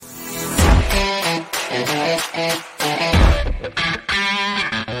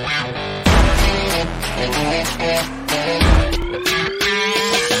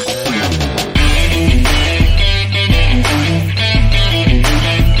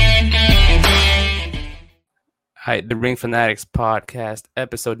Hi, the Ring Fanatics Podcast,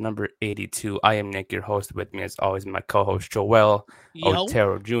 episode number 82. I am Nick, your host. With me, as always, my co-host Joel Yo.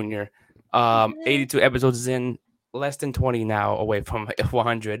 Otero Jr. 82 episodes in, less than 20 now, away from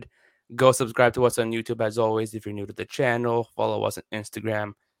 100. Go subscribe to us on YouTube, as always. If you're new to the channel, follow us on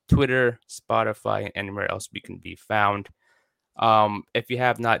Instagram, Twitter, Spotify, and anywhere else we can be found. If you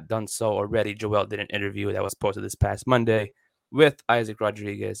have not done so already, Joel did an interview that was posted this past Monday with Isaac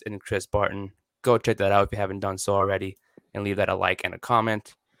Rodriguez and Chris Barton. Go check that out if you haven't done so already, and leave that a like and a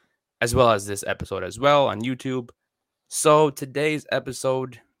comment, as well as this episode as well on YouTube. So today's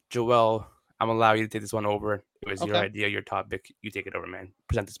episode, Joel, I'm gonna allow you to take this one over. It was your Okay. idea, your topic. You take it over, man.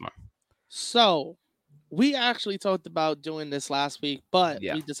 Present this one. So we actually talked about doing this last week, but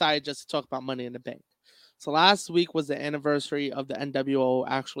Yeah. we decided just to talk about Money in the Bank. So last week was the anniversary of the nWo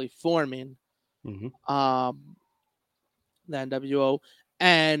actually forming Mm-hmm. the nWo,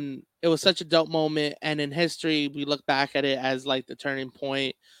 and it was such a dope moment. And in history, we look back at it as like the turning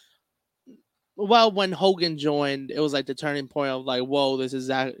point. Well, when Hogan joined, it was like the turning point of like, whoa, this is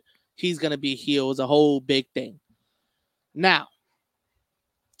that he's gonna be heel. It was a whole big thing. Now,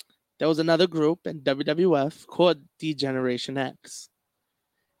 there was another group in WWF called D-Generation X.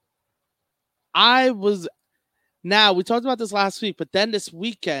 We talked about this last week, but then this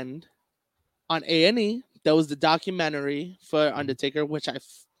weekend on A&E, there was the documentary for Undertaker, which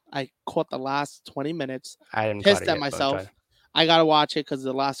I caught the last 20 minutes. I didn't Pissed at myself. I got to watch it because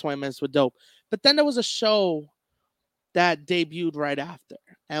the last 20 minutes were dope. But then there was a show that debuted right after,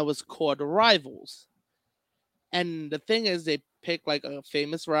 and it was called Rivals. And the thing is, they pick like a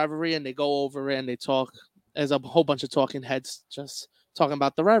famous rivalry and they go over it and they talk. There's a whole bunch of talking heads just talking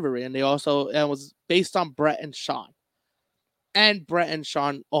about the rivalry. And it was based on Brett and Sean. And Brett and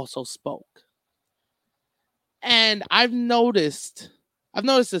Sean also spoke. And I've noticed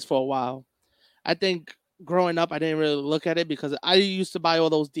this for a while. I think growing up, I didn't really look at it because I used to buy all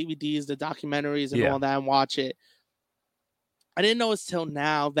those DVDs, the documentaries and all that and watch it. I didn't know it's till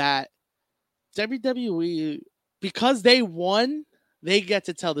now that WWE, because they won, they get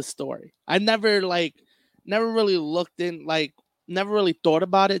to tell the story. I never really looked in, never really thought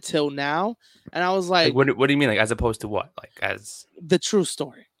about it till now. And I was like, what do you mean? Like, as opposed to what? Like, as the true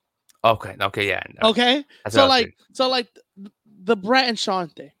story. Okay, yeah. Okay. That's So the Brett and Sean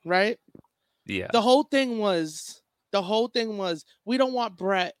thing, right? Yeah. The whole thing was we don't want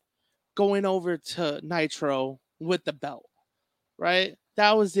Brett going over to Nitro with the belt, right?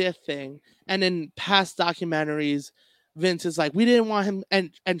 That was their thing. And in past documentaries, Vince is like, we didn't want him,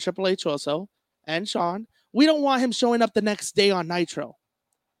 and Triple H also, and Sean, we don't want him showing up the next day on Nitro.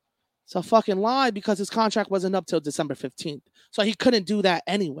 It's a fucking lie because his contract wasn't up till December 15th. So he couldn't do that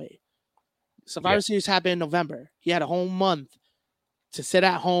anyway. Survivor Series happened in November. He had a whole month to sit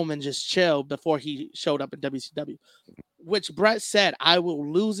at home and just chill before he showed up in WCW. Which Brett said, I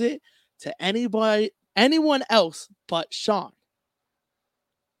will lose it to anyone else but Sean.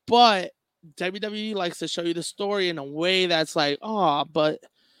 But WWE likes to show you the story in a way that's like, oh, but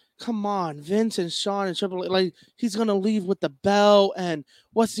come on, Vince and Sean and Triple H, like he's gonna leave with the belt, and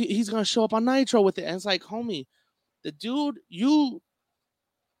he's gonna show up on Nitro with it. And it's like, homie, the dude, you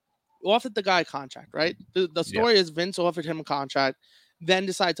offered the guy a contract, right? The story is Vince offered him a contract, then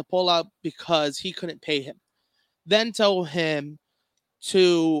decided to pull out because he couldn't pay him. Then told him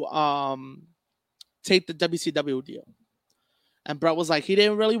to take the WCW deal. And Brett was like, he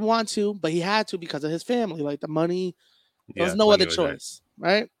didn't really want to, but he had to because of his family. Like the money, there was no other choice,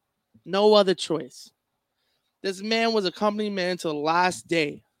 right? No other choice. This man was a company man to the last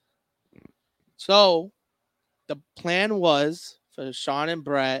day. So the plan was for Sean and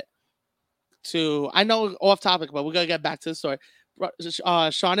Brett to, I know off topic, but we're going to get back to the story.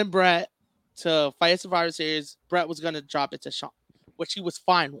 Sean and Brett to fight Survivor Series. Brett was going to drop it to Sean, which he was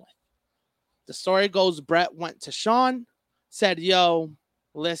fine with. The story goes, Brett went to Sean, said, yo,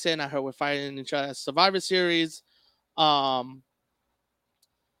 listen, I heard we're fighting each other at Survivor Series. I'm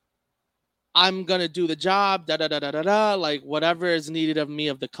going to do the job, like whatever is needed of me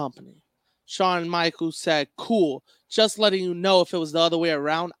of the company. Shawn Michaels said, cool. Just letting you know if it was the other way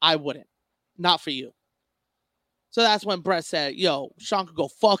around, I wouldn't. Not for you. So that's when Brett said, yo, Shawn could go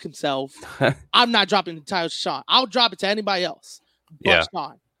fuck himself. I'm not dropping the title to Shawn. I'll drop it to anybody else but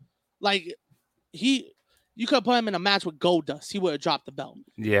Shawn. Like, you could put him in a match with Goldust. He would have dropped the belt.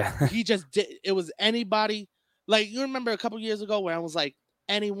 Yeah. He just did. It was anybody. Like, you remember a couple years ago where I was like,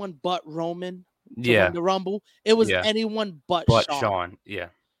 anyone but Roman to win the Rumble? It was anyone but Shawn. Yeah.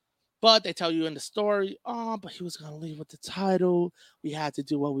 But they tell you in the story, oh, but he was going to leave with the title. We had to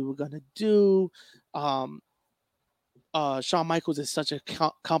do what we were going to do. Shawn Michaels is such a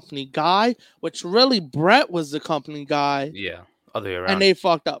company guy, which really Brett was the company guy, Yeah, other way and around. they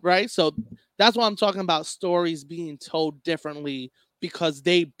fucked up, right? So that's why I'm talking about stories being told differently because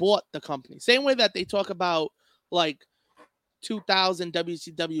they bought the company. Same way that they talk about like 2000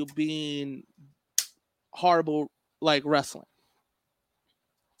 WCW being horrible, like wrestling.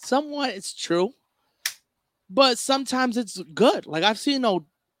 Somewhat it's true, but sometimes it's good. Like I've seen no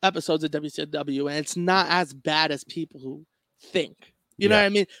episodes of WCW, and it's not as bad as people who think. You know Yeah. what I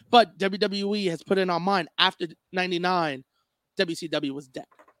mean? But WWE has put in our mind after '99, WCW was dead.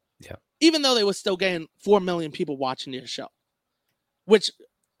 Yeah. Even though they were still getting 4 million people watching their show, which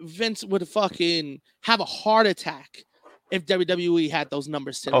Vince would fucking have a heart attack if WWE had those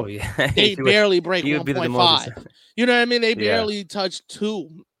numbers today. Oh yeah. They barely break he would be the most. 1.5. You know what I mean? They Yeah. barely touch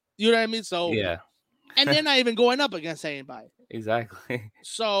 2. You know what I mean? So Yeah. and they're not even going up against anybody. Exactly.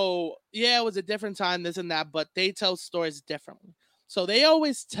 So yeah, it was a different time, this and that, but they tell stories differently. So they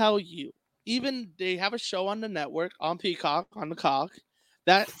always tell you, even they have a show on the network on Peacock on the Cock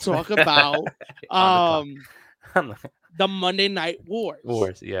that talk about the Monday Night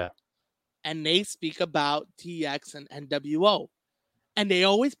Wars. Yeah. And they speak about DX and nWo. And they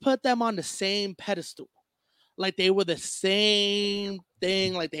always put them on the same pedestal. Like they were the same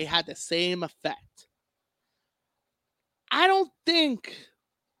thing, like they had the same effect. I don't think,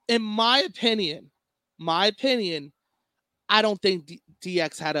 in my opinion, I don't think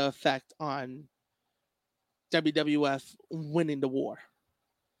DX had an effect on WWF winning the war.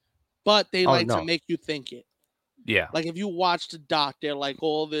 But they to make you think it. Yeah. Like if you watch the doc, they're like,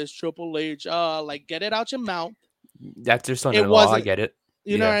 "Oh, this Triple H, like get it out your mouth." That's your son-in-law. I get it.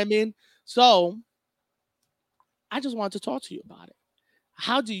 You know what I mean? So I just wanted to talk to you about it.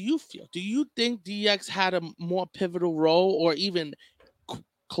 How do you feel? Do you think DX had a more pivotal role or even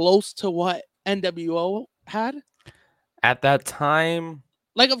close to what nWo had? At that time,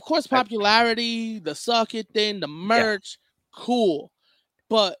 like, of course, popularity, the suck it thing, the merch, cool.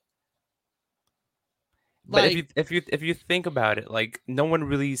 But if you think about it, like no one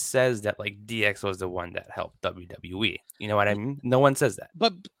really says that like DX was the one that helped WWE. You know what I mean? No one says that.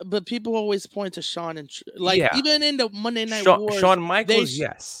 But people always point to Shawn and even in the Monday Night Wars, Shawn Michaels,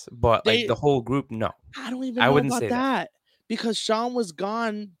 yes, but like the whole group, no. I don't even know about that because Shawn was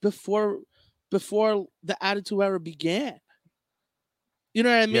gone before the Attitude Era began. You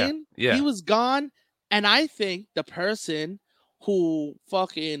know what I mean? Yeah. He was gone, and I think the person who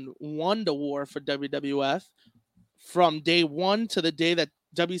fucking won the war for WWF from day one to the day that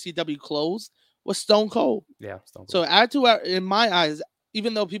WCW closed was Stone Cold. Yeah, Stone Cold. So Attitude Era, in my eyes,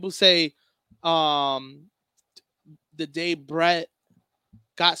 even though people say the day Brett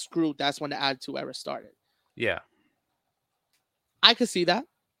got screwed, that's when the Attitude Era started. Yeah. I could see that.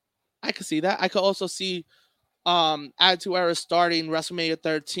 I could also see Attitude Era starting WrestleMania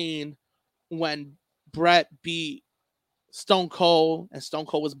 13 when Brett beat Stone Cold and Stone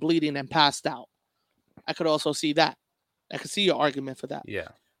Cold was bleeding and passed out. I could also see that. I could see your argument for that. Yeah.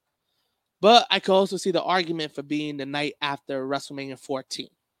 But I could also see the argument for being the night after WrestleMania 14,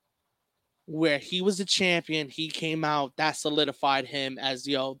 where he was the champion. He came out. That solidified him as,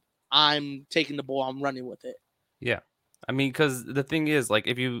 I'm taking the ball. I'm running with it. Yeah. I mean, because the thing is, like,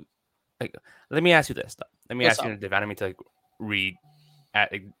 if you, like, let me ask you this, though. Let me ask you, I don't mean to,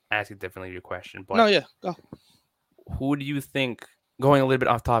 like, ask you differently your question. But no, yeah, go. Who do you think, going a little bit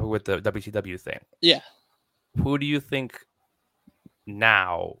off topic with the WCW thing? Yeah. Who do you think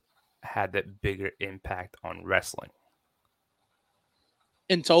now had that bigger impact on wrestling?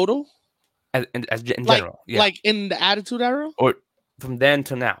 In total? In general, yeah. Like in the Attitude Era? Or from then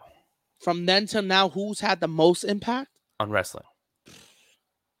to now? From then to now, who's had the most impact? On wrestling?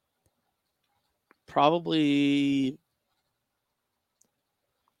 Probably...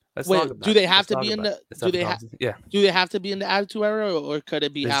 Wait, do they have to be in the... Do they have to be in the Attitude Era, or could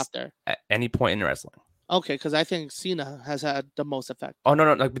it be after? At any point in wrestling. Okay, because I think Cena has had the most effect. Oh,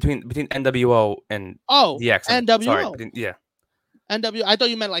 no, like between nWo and DX. nWo. Sorry, yeah. nWo. I thought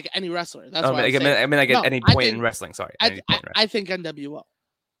you meant like any wrestler. That's why I mean, like at any point in wrestling. Sorry. I think nWo.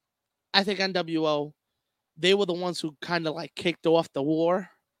 I think nWo, they were the ones who kind of like kicked off the war.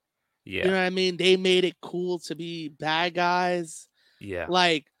 Yeah. You know what I mean? They made it cool to be bad guys. Yeah.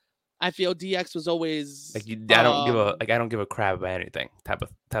 Like, I feel DX was always like I don't give a crap about anything type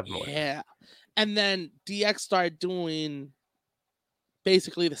of mode. Yeah. And then DX started doing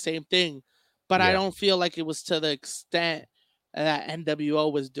basically the same thing, but I don't feel like it was to the extent that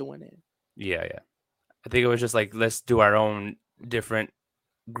nWo was doing it. Yeah. I think it was just like, let's do our own different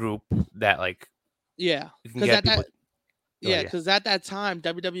group that like. Yeah. Because at that time,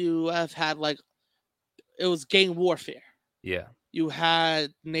 WWF had like, it was gang warfare. Yeah. You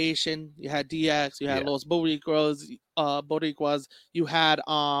had Nation, you had DX, you had Los Boricuas, you had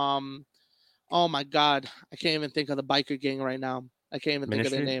oh my god, I can't even think of the biker gang right now. I can't even think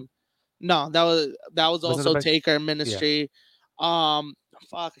of their name. No, that was also Taker Ministry. Yeah.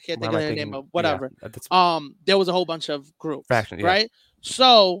 Fuck, I can't think of their name, but whatever. Yeah, there was a whole bunch of groups, Faction, right?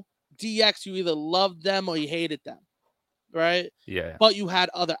 So DX, you either loved them or you hated them, right? Yeah. But you had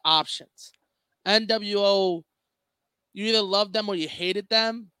other options. nWo, you either loved them or you hated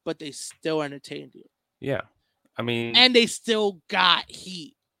them, but they still entertained you. Yeah, I mean, and they still got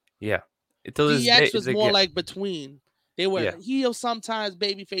heat. Yeah, DX was more like between. They were heel sometimes,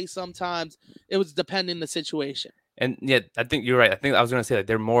 babyface sometimes. It was depending the situation. And yeah, I think you're right. I think I was gonna say that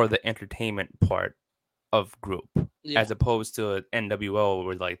they're more the entertainment part of group as opposed to nWo,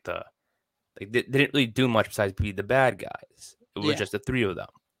 where like they didn't really do much besides be the bad guys. It was just the three of them,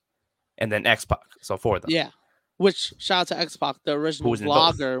 and then X-Pac, so four of them. Yeah, which shout out to X-Pac, the original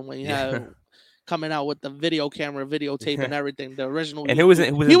vlogger when he had coming out with the video camera, videotape, and everything. The original, and he was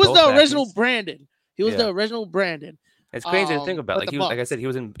the original Brandon. He was the original Brandon. It's crazy to think about. Like like I said, he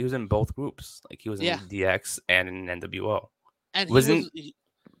was in both groups. Like he was in DX and in nWo. And was he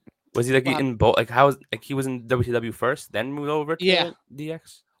like in both? Like he was in WCW first, then moved over to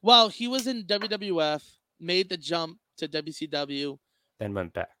DX? Well, he was in WWF, made the jump to WCW, then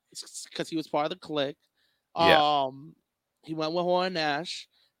went back because he was part of the clique. Yeah. He went with Horn Nash,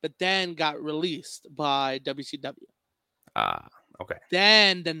 but then got released by WCW. Okay.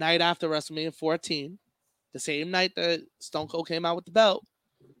 Then the night after WrestleMania 14, the same night that Stone Cold came out with the belt,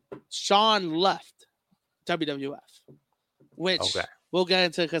 Shawn left WWF, which we'll get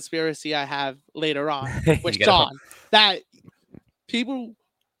into a conspiracy I have later on with Shawn that people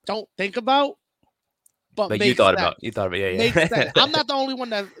don't think about, but you thought about it. Makes sense. I'm not the only one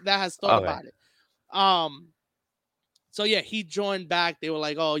that has thought about it. So yeah, he joined back. They were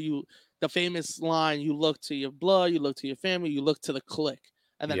like, "Oh, the famous line: you look to your blood, you look to your family, you look to the clique."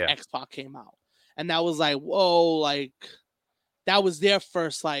 And then X-Pac came out, and that was like, whoa, like that was their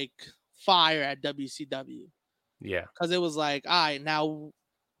first like fire at WCW. Yeah, because it was like, all right, now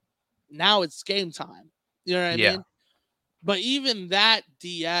it's game time. You know what I mean? But even that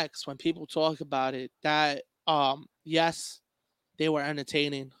DX, when people talk about it, that yes, they were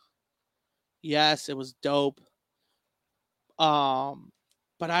entertaining. Yes, it was dope.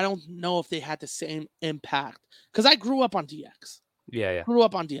 But I don't know if they had the same impact because I grew up on DX. Yeah. Grew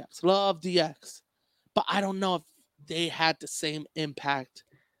up on DX. Love DX. But I don't know if they had the same impact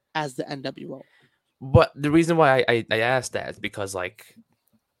as the nWo. But the reason why I asked that is because like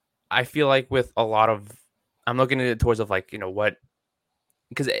I feel like with a lot of I'm looking at it towards of like, you know, what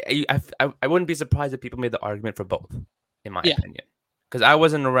because I wouldn't be surprised if people made the argument for both, in my opinion. Because I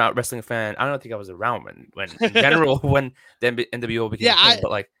wasn't a wrestling fan. I don't think I was around when in general when the nWo became a thing,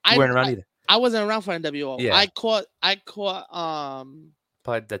 but like you weren't around either. I wasn't around for nWo. Yeah. I caught probably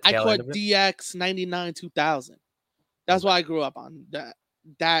the tail end of it. DX 99 2000. That's why I grew up on that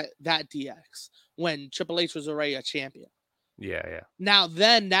DX when Triple H was already a champion. Yeah. Now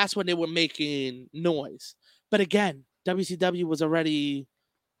then that's when they were making noise. But again, WCW was already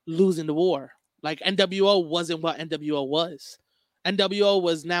losing the war. Like nWo wasn't what nWo was. nWo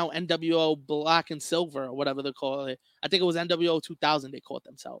was now nWo Black and Silver or whatever they call it. I think it was nWo 2000 they called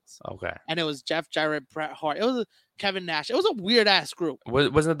themselves. Okay. And it was Jeff Jarrett, Bret Hart. It was Kevin Nash. It was a weird ass group.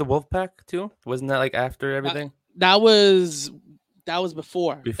 Wasn't it the Wolfpack too? Wasn't that like after everything? That was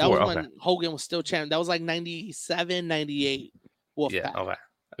before. That was when Hogan was still champion. That was like 97, 98 Wolfpack. Yeah, okay.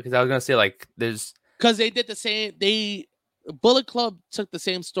 Because I was gonna say like there's because they did the same. Bullet Club took the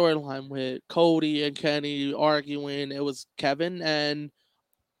same storyline with Cody and Kenny arguing. It was Kevin and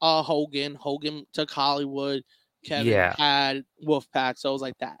Hogan. Hogan took Hollywood. Kevin had Wolfpack. So it was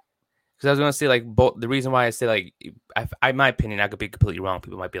like that. Because I was gonna say like both. The reason why I say like, in my opinion, I could be completely wrong.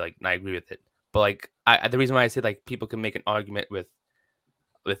 People might be like, I agree with it. But like, the reason why I say like people can make an argument with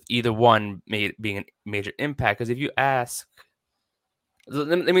either one being a major impact. Because if you ask.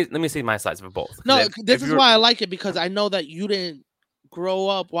 Let me see my sides for both. No, this is why I like it because I know that you didn't grow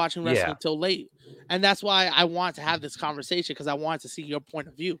up watching wrestling until late, and that's why I want to have this conversation because I want to see your point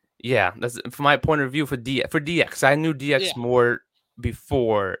of view. Yeah, that's from my point of view for DX. I knew DX more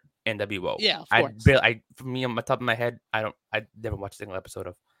before nWo. Yeah, of course. For me, on the top of my head, I never watched a single episode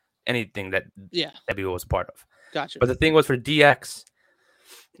of anything that nWo was a part of. Gotcha. But the thing was for DX,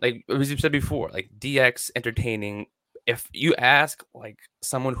 like as you said before, like DX entertaining. If you ask like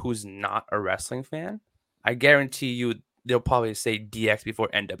someone who's not a wrestling fan, I guarantee you they'll probably say DX before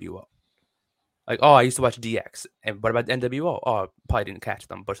nWo. Like, oh, I used to watch DX, and what about NWO? Oh, probably didn't catch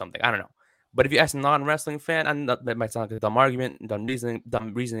them or something. I don't know. But if you ask a non-wrestling fan, and that might sound like a dumb argument, dumb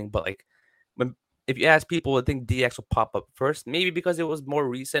reasoning, but like if you ask people, I think DX will pop up first, maybe because it was more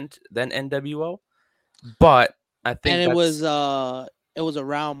recent than NWO. But I think and it was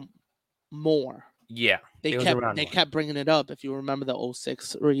around more. Yeah, They kept bringing it up. If you remember the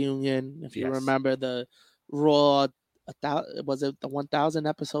 06 reunion, if you remember the Raw, was it the 1000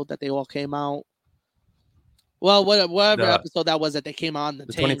 episode that they all came out? Well, whatever episode that was that they came on the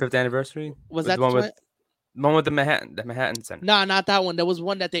 25th anniversary. Was that the one with the Manhattan Center? No, not that one. There was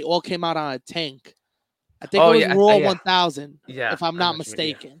one that they all came out on a tank. I think it was Raw 1000. Yeah, if I'm not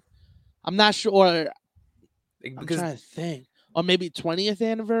mistaken. I'm not sure. I'm trying to think, or maybe 20th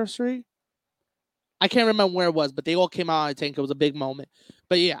anniversary. I can't remember where it was, but they all came out on a tank. It was a big moment.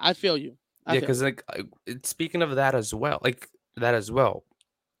 But yeah, I feel you. Because like speaking of that as well,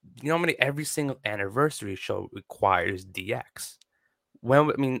 you know how many every single anniversary show requires DX.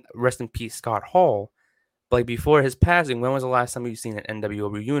 Rest in peace, Scott Hall. But like before his passing, when was the last time you've seen an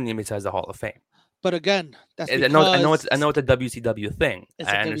NWO reunion besides the Hall of Fame? But again, that's because I know it's a WCW thing.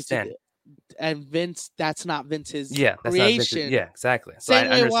 I understand. And Vince, that's not Vince's creation. That's not Vince's, exactly. So I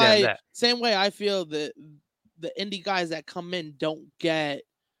understand that. Same way I feel that the indie guys that come in don't get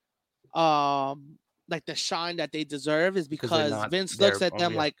like the shine that they deserve is because Vince looks at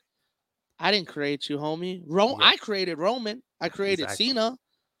them like, I didn't create you, homie. I created Roman. I created Cena.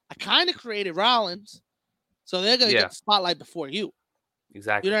 I kind of created Rollins. So they're gonna get the spotlight before you.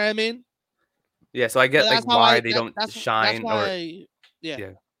 Exactly. You know what I mean? Yeah. So I get why they don't shine.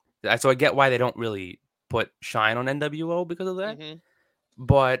 So I get why they don't really put shine on NWO because of that. Mm-hmm.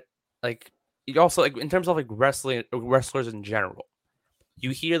 But like, you also in terms of wrestlers in general,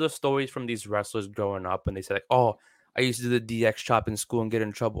 you hear the stories from these wrestlers growing up, and they say like, "Oh, I used to do the DX chop in school and get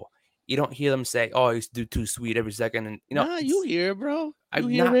in trouble." You don't hear them say, "Oh, I used to do Too Sweet every second." And nah, you hear it, bro. I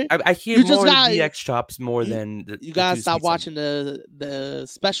hear more the DX chops more than the. You gotta stop watching the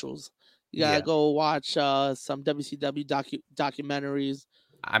specials. You gotta go watch some WCW documentaries.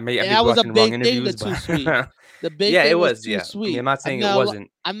 That was a big thing. The Too Sweet. The big thing it was Too Sweet. I'm not saying it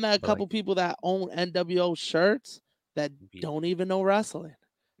wasn't. I met a couple people that own NWO shirts that don't even know wrestling.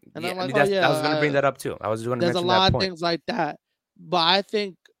 And I'm like, I was going to bring that up too. I was going to mention that point. There's a lot of things like that. But I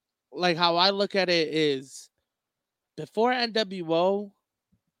think, like, how I look at it is, before NWO,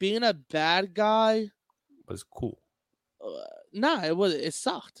 being a bad guy was cool. It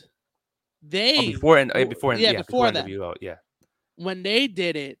sucked. Before that. NWO, yeah. When they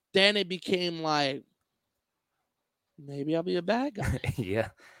did it, then it became like, maybe I'll be a bad guy. Yeah.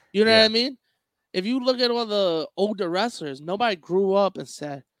 You know what I mean? If you look at all the older wrestlers, nobody grew up and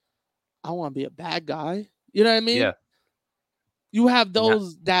said, I want to be a bad guy. You know what I mean? Yeah. You have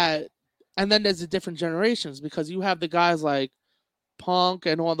those that, and then there's the different generations, because you have the guys like Punk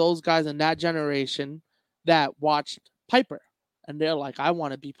and all those guys in that generation that watched Piper. And they're like, I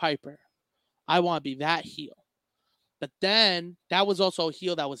want to be Piper. I want to be that heel. But then that was also a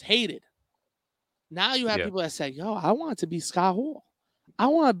heel that was hated. Now you have people that say, yo, I want to be Scott Hall. I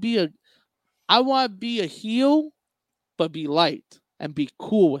want to be a heel, but be light and be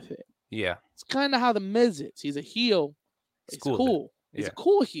cool with it. Yeah. It's kind of how the Miz is. He's a heel. He's cool. He's a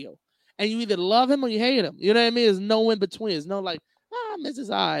cool heel. And you either love him or you hate him. You know what I mean? There's no in between. There's no like, Miz is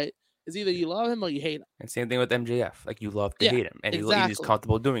all right. It's either you love him or you hate him. And same thing with MJF. Like, you love to hate him. And he's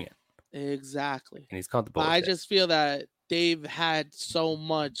comfortable doing it. Exactly. And he's comfortable with I just feel that they've had so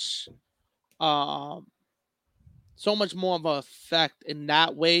much more of an effect in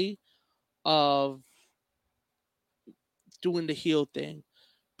that way of doing the heel thing,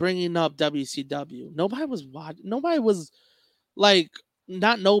 bringing up WCW. Nobody was watching. Nobody was like,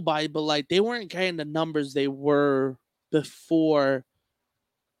 not nobody, but like they weren't getting the numbers they were before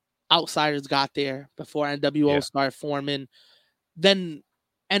Outsiders got there, before NWO started forming. Then,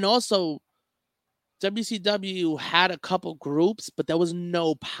 and also WCW had a couple groups, but there was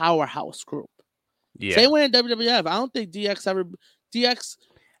no powerhouse group. Yeah. Same way in WWF. I don't think DX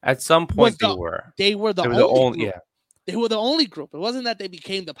at some point they were the only group. They were the only group. It wasn't that they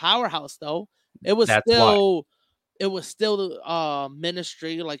became the powerhouse though. It was still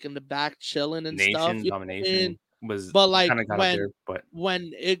Ministry, like in the back chilling and stuff. Domination was, but like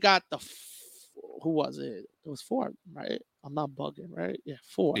when it got who was it? It was 4, right? I'm not bugging, right? Yeah,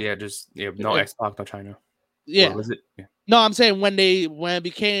 4. Yeah, no X-Pac, no China. Yeah. Or was it? Yeah. No, I'm saying when it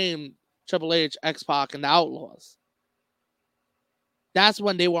became Triple H, X-Pac, and the Outlaws. That's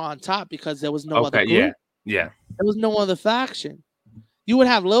when they were on top because there was no other group. Yeah. There was no other faction. You would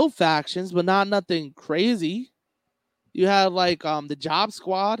have little factions, but not nothing crazy. You had like the Job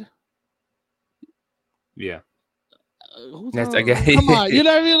Squad. Yeah. who's That's on? okay. Come on, you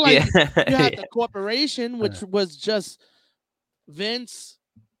know what I mean? Like Yeah. you had the corporation, which was just Vince,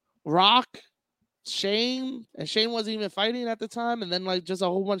 Rock, Shane, and Shane wasn't even fighting at the time, and then like just a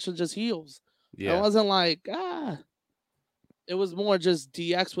whole bunch of just heels. It wasn't like it was more just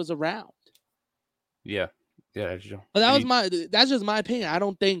DX was around. Yeah, that's true. But that's just my opinion. I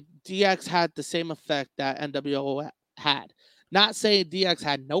don't think DX had the same effect that NWO had. Not saying DX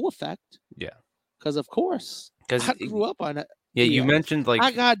had no effect. Yeah, because of course I grew up on it. Yeah, DX. you mentioned like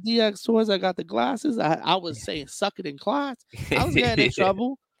I got DX toys. I got the glasses. I was saying suck it in class. I was getting in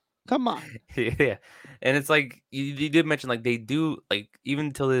trouble. Come on. Yeah, and it's like you did mention like they do like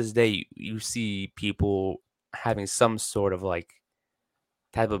even till this day you see people having some sort of like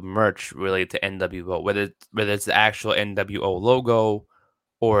type of merch related to NWO, whether it's the actual NWO logo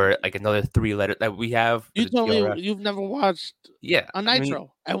or like another 3-letter that we have. You the told me TRF. you've never watched Yeah, a I mean,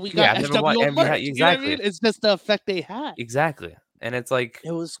 Nitro, and we yeah, got I've never watched, NWO and we had, merch. You know what I exactly, mean? It's just the effect they had. exactly, and it's like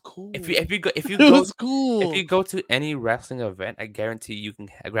It was cool. if you go it was cool. if you go to any wrestling event, I guarantee you can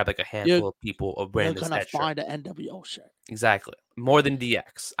grab like a handful of people of you're wearing gonna that find shirt. an NWO shirt. Exactly, more than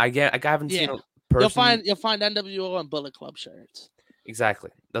DX. I haven't seen a person. You'll find NWO and Bullet Club shirts. Exactly.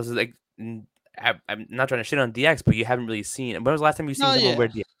 Those are like I'm not trying to shit on DX, but you haven't really seen. When was the last time you seen someone wear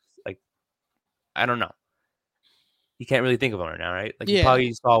DX? Like, I don't know. You can't really think of one right now, right? Like you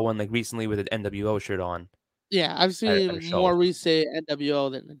probably saw one like recently with an NWO shirt on. Yeah, I've seen more recent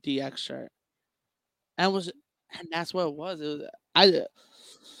NWO than the DX shirt, and that's what it was. It was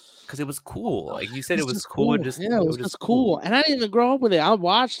because it was cool. Like you said, it was cool. It was just cool. And I didn't even grow up with it. I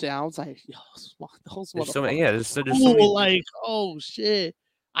watched it. I was like, yo, those there's so many, there's so many. Like, oh shit,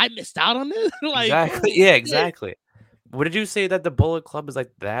 I missed out on this. Like, exactly. Yeah, exactly. What did you say that the Bullet Club is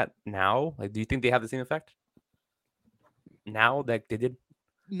like that now? Like, do you think they have the same effect now that they did?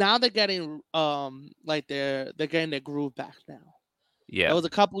 Now they're getting like they're getting their groove back now. Yeah, it was a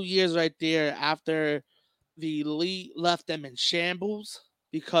couple years right there after the Elite left them in shambles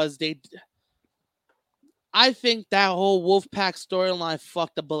because I think that whole Wolfpack storyline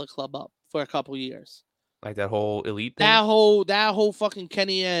fucked the Bullet Club up for a couple years. Like that whole Elite thing? That whole fucking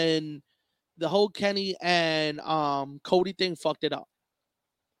Kenny and Cody thing fucked it up.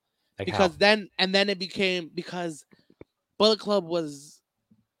 Like because then it became because Bullet Club was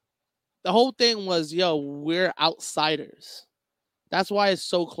the whole thing was, yo, we're outsiders. That's why it's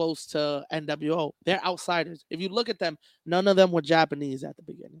so close to NWO. They're outsiders. If you look at them, none of them were Japanese at the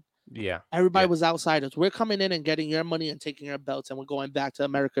beginning. Yeah. Everybody was outsiders. We're coming in and getting your money and taking your belts, and we're going back to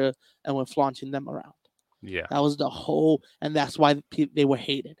America and we're flaunting them around. Yeah. That was the whole, and that's why they were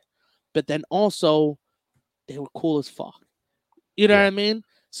hated. But then also, they were cool as fuck. You know what I mean?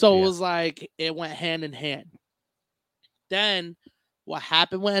 So it was like, it went hand in hand. Then, what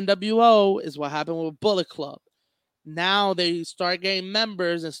happened with NWO is what happened with Bullet Club. Now they start getting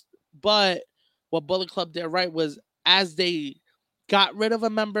members, but what Bullet Club did right was as they got rid of a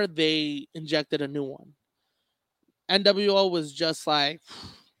member, they injected a new one. NWO was just like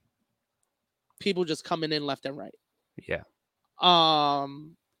people just coming in left and right. Yeah.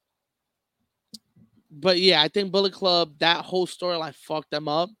 But yeah, I think Bullet Club, that whole storyline fucked them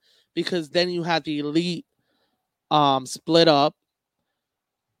up because then you had the Elite split up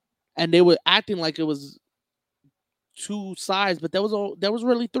and they were acting like it was two sides, but there was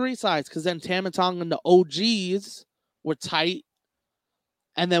really three sides because then Tamatong and the OGs were tight.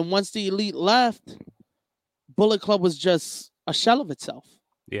 And then once the Elite left, Bullet Club was just a shell of itself.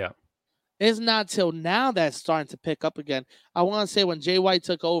 Yeah. It's not till now that it's starting to pick up again. I want to say when Jay White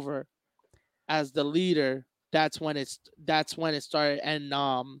took over as the leader, that's when it started,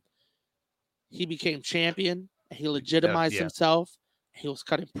 and he became champion. And he legitimized himself. He was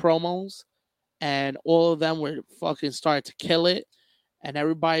cutting promos, and all of them were fucking started to kill it. And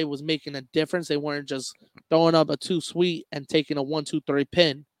everybody was making a difference. They weren't just throwing up a 2 sweet and taking a 1, 2, 3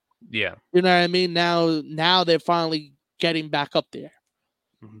 pin. Yeah. You know what I mean? Now they're finally getting back up there.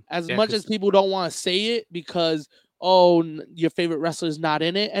 Mm-hmm. As much as people don't want to say it because, oh, your favorite wrestler's not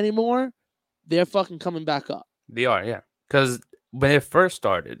in it anymore, they're fucking coming back up. They are, yeah. Because when it first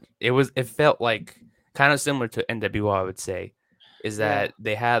started, it felt like kind of similar to NWO, I would say, is that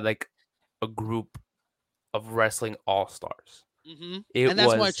they had like a group of wrestling all-stars. Mm-hmm. And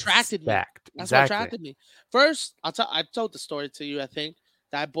that's what attracted me. That's what attracted me. First, I told the story to you, I think,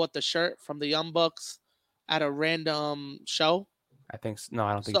 that I bought the shirt from the Young Bucks at a random show. I think no,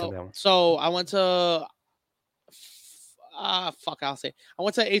 I don't think so. That one. So I went to I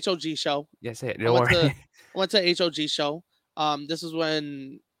went to an HOG show. Yes, I went to an HOG show. This is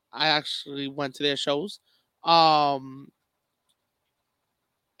when I actually went to their shows. And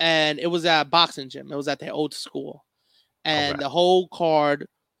it was at a boxing gym. It was at their old school. and Okay. the whole card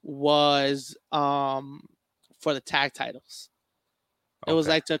was for the tag titles. It was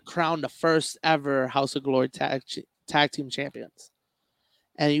Okay. like to crown the first ever House of Glory tag team champions.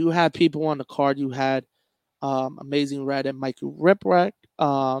 And you had people on the card. You had Amazing Red and Michael Ripwreck.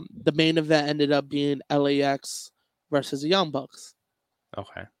 The main event ended up being LAX versus the Young Bucks.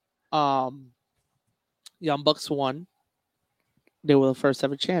 Okay. Young Bucks won. They were the first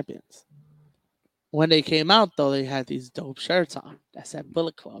ever champions. When they came out, though, they had these dope shirts on that said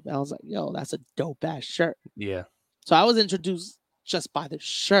Bullet Club. And I was like, yo, that's a dope ass shirt. Yeah. So I was introduced just by the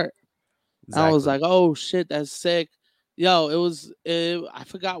shirt. Exactly. I was like, oh shit, that's sick. Yo, I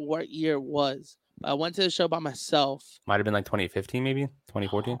forgot what year it was. But I went to the show by myself. Might have been like 2015, maybe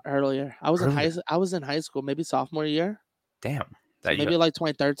 2014. Earlier. I was in high school, maybe sophomore year. Damn. So maybe like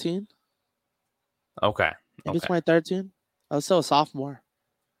 2013. Okay. Maybe Okay. 2013. I was still a sophomore.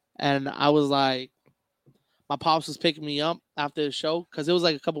 And I was like, my pops was picking me up after the show because it was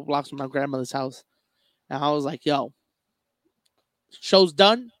like a couple blocks from my grandmother's house. And I was like, yo, show's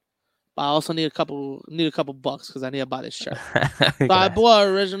done. But I also need a couple bucks because I need to buy this shirt. So I bought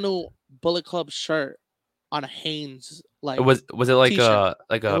an original Bullet Club shirt on a Hanes was it like t-shirt.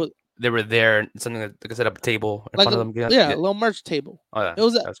 they were there something like I set up a table in like front of them? Yeah, a little merch table. Oh, yeah.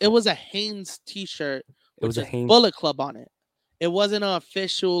 It was a Hanes t-shirt It was with a Hanes Bullet Club on it. It wasn't an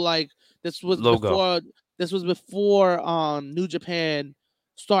official this was logo. before New Japan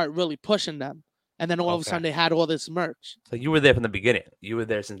started really pushing them. And then all of a sudden they had all this merch. So you were there from the beginning. You were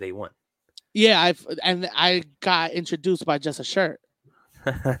there since day one. Yeah, I got introduced by just a shirt.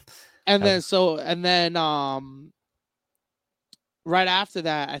 And then right after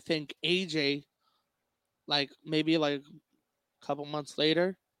that, I think AJ, maybe a couple months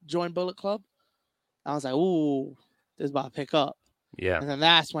later, joined Bullet Club. I was like, ooh, this is about to pick up. Yeah. And then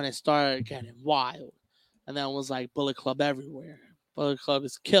that's when it started getting wild. And then it was like Bullet Club everywhere. Bullet Club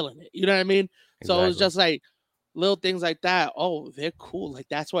is killing it. You know what I mean? So it was just like little things like that. Oh, they're cool. Like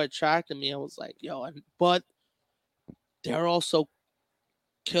that's what attracted me. I was like, yo, but they're also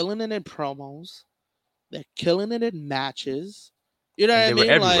killing it in promos. They're killing it in matches. You know what I mean?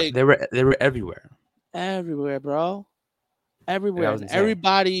 Everywhere. They were everywhere. Everywhere, bro. Everywhere. Yeah,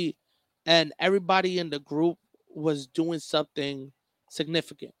 everybody in the group was doing something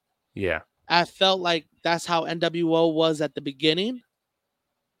significant. Yeah. I felt like that's how nWo was at the beginning.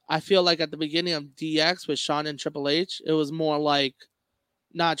 I feel like at the beginning of DX with Shawn and Triple H, it was more like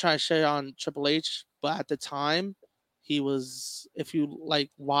not trying to share on Triple H, but at the time, he was, if you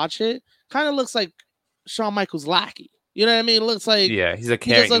watch it, kind of looks like Shawn Michaels' lackey. You know what I mean? It looks like he's a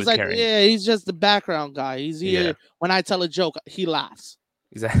carrying. He just looks like he's just the background guy. He's here when I tell a joke, he laughs.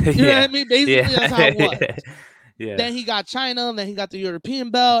 Exactly. You know what I mean? Basically, that's how it was. Yeah. Then he got China, and then he got the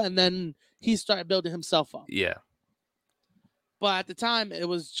European belt, and then he started building himself up. Yeah. But at the time, it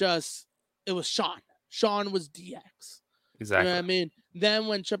was Shawn. Shawn was DX. Exactly. You know what I mean? Then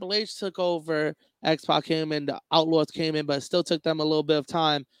when Triple H took over, X-Pac came in, the Outlaws came in, but it still took them a little bit of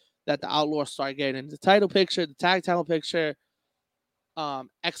time that the Outlaws started getting the title picture, the tag title picture.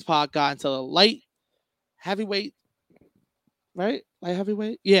 X-Pac got into the light heavyweight, right? Light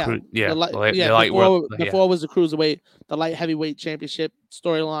heavyweight? Yeah. Before it was the cruiserweight, the light heavyweight championship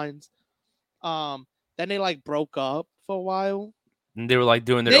storylines. Then they broke up for a while. And they were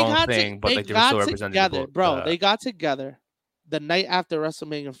doing their own thing, but they were still representing together, bro. They got together the night after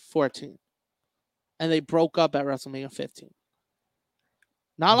WrestleMania 14, and they broke up at WrestleMania 15.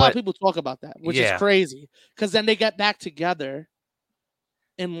 Not a lot of people talk about that, which is crazy, because then they get back together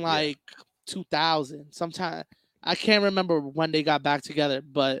in 2000. Sometime I can't remember when they got back together,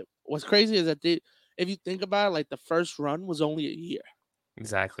 but what's crazy is that if you think about it, the first run was only a year.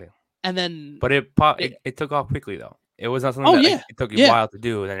 Exactly. And then, but it took off quickly though. It was not something that it took a while to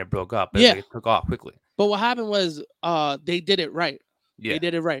do, and then it broke up. It took off quickly. But what happened was, they did it right. Yeah. They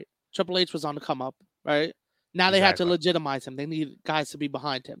did it right. Triple H was on the come up, right? Now they had to legitimize him. They needed guys to be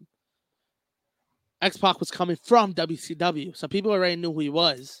behind him. X-Pac was coming from WCW, so people already knew who he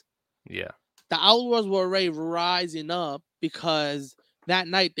was. Yeah. The Outlaws were already rising up because that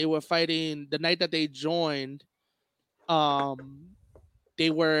night they were fighting. The night that they joined, they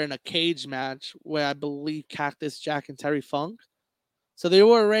were in a cage match where I believe Cactus Jack and Terry Funk. So they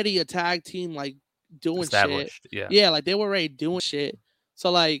were already a tag team, doing shit. Yeah, they were already doing shit.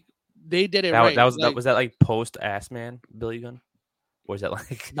 So they did it right. Was that post Ass Man Billy Gunn? Or was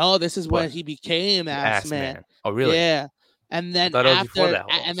that No, this is when he became Ass Man. Oh, really? Yeah. And then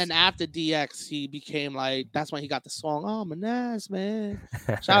after DX, he became that's when he got the song, "Oh, I'm an ass man."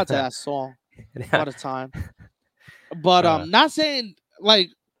 Shout out to that song all the time. But not saying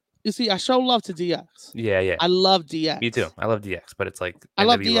You see, I show love to DX. Yeah. I love DX. Me too. I love DX, but it's like I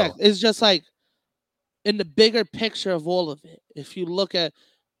love NWO. DX. It's just like in the bigger picture of all of it. If you look at,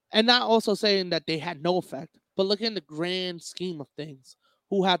 and not also saying that they had no effect, but look in the grand scheme of things,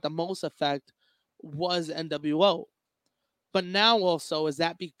 who had the most effect was NWO. But now also, is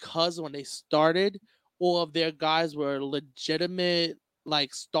that because when they started, all of their guys were legitimate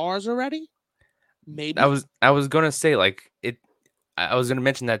like stars already? Maybe. I was gonna say like it. I was gonna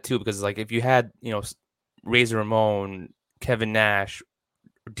mention that too because like if you had Razor Ramon, Kevin Nash,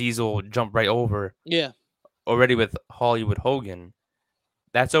 Diesel jump right over Yeah. already with Hollywood Hogan,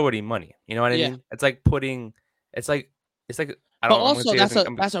 that's already money. You know what I Yeah. mean? It's like putting. It's like I But don't. I'm gonna also,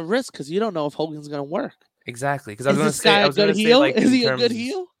 say that's a risk because you don't know if Hogan's gonna work. exactly because I was Is gonna this say guy I a was good gonna say heel? like Is in he a good terms.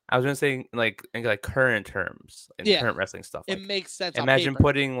 heel? I was gonna say like in like current terms in Yeah. current wrestling stuff. It Like, makes sense. imagine on paper.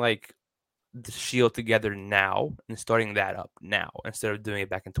 putting like the Shield together now and starting that up now instead of doing it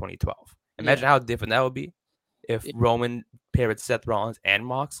back in 2012. Imagine how different that would be if Roman paired with Seth Rollins and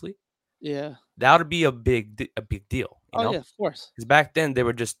Moxley. Yeah. That would be a big deal. You know? Yeah, of course. Because back then they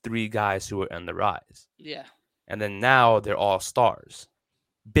were just three guys who were on the rise. Yeah. And then now they're all stars,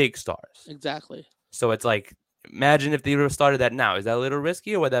 big stars. Exactly. So it's like, imagine if they would have started that now. Is that a little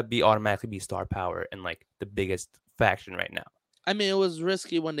risky, or would that be automatically be star power and like the biggest faction right now? I mean, it was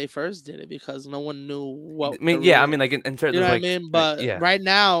risky when they first did it because no one knew what. I mean, yeah, I mean, like in terms you know of what like, I mean. But yeah, right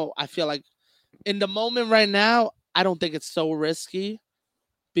now, I feel like in the moment right now, I don't think it's so risky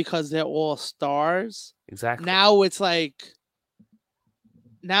because they're all stars. exactly. Now it's like,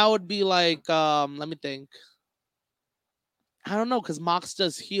 now it'd be like, let me think. I don't know because Mox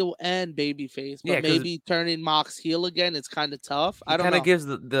does heel and babyface, but maybe turning Mox heel again, it's kind of tough. I don't know. Kind of gives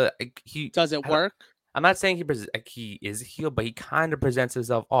the he. Does it work? I'm not saying he is a heel, but he kind of presents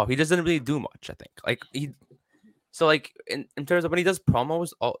himself off. He doesn't really do much. I think like he. So like in terms of when he does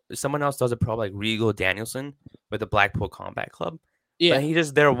promos, someone else does a promo like Regal Danielson with the Blackpool Combat Club. Yeah, but he's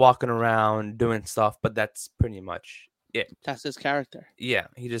just there walking around doing stuff, but that's pretty much it. That's his character. Yeah,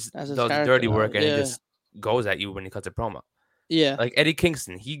 he just That's does his the character, dirty work and he yeah. just goes at you when he cuts a promo. Yeah, Like Eddie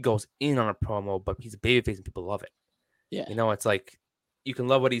Kingston, he goes in on a promo, but he's a babyface and people love it. yeah. You know, it's like you can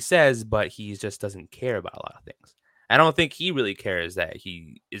love what he says, but he just doesn't care about a lot of things. I don't think he really cares that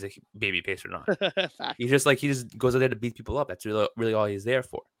he is a babyface or not. Fact. He just goes out there to beat people up. That's really all he's there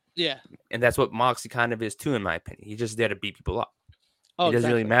for. Yeah, And that's what Moxley kind of is too, in my opinion. He's just there to beat people up. Oh, It doesn't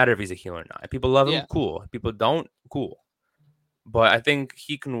really matter if he's a heel or not. If people love him, Yeah. cool. If people don't, cool. But I think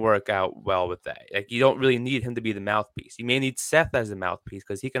he can work out well with that. Like you don't really need him to be the mouthpiece. You may need Seth as the mouthpiece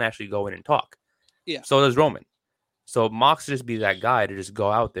because he can actually go in and talk. Yeah. So does Roman. So Mox just be that guy to just go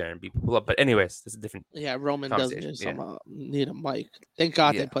out there and beat people up. But anyways, it's a different. Yeah, Roman does conversation. need a mic. Thank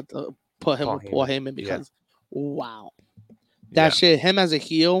God Yeah. they put him with Paul Heyman because wow, Yeah. that shit. Him as a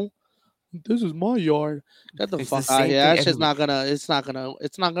heel. This is my yard. Get the It's fuck the out same here. thing That shit's every not gonna.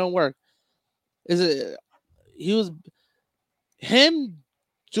 It's not gonna work. Is it? He was him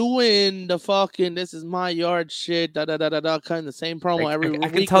doing the fucking "this is my yard" shit. Da da da da da. Kind of the same promo every week. I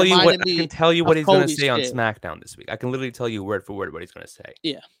can tell you what he's gonna Cody say on shit. SmackDown this week. I can literally tell you word for word what he's gonna say.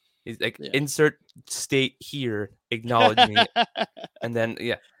 Yeah. He's like Yeah. insert state here, acknowledge me, and then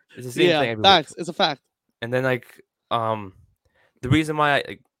it's the same thing every facts. week. It's a fact. And then the reason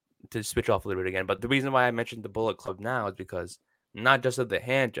why to switch off a little bit again, but the reason why I mentioned the Bullet Club now is because not just of the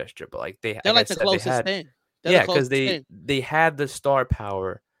hand gesture, but like They're like the closest thing. Yeah, because they had the star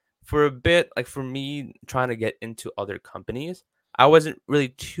power for a bit. Like for me, trying to get into other companies, I wasn't really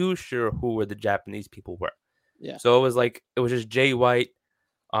too sure who the Japanese people were. Yeah. So it was just Jay White,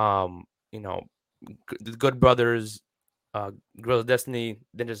 the Good Brothers, Girls of Destiny,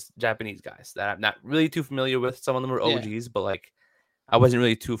 then just Japanese guys that I'm not really too familiar with. Some of them were OGs, but like I wasn't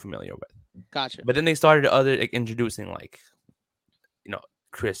really too familiar with. Gotcha. But then they started introducing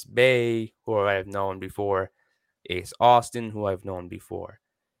Chris Bay, who I've known before, Ace Austin, who I've known before.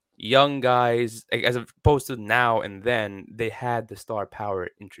 Young guys, as opposed to now and then, they had the star power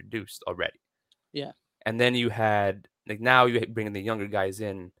introduced already. Yeah. And then you had now you bring the younger guys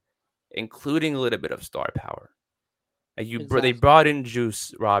in, including a little bit of star power. They brought in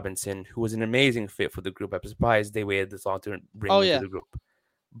Juice Robinson, who was an amazing fit for the group. I'm surprised they waited this long to bring him to the group.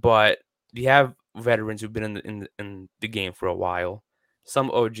 But you have veterans who've been in the game for a while,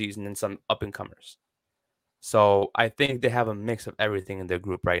 some OGs, and then some up and comers. So I think they have a mix of everything in their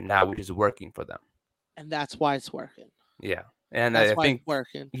group right now, which is working for them. And that's why it's working. Yeah. And that's I why think it's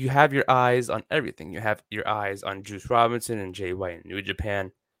working. You have your eyes on everything. You have your eyes on Juice Robinson and Jay White in New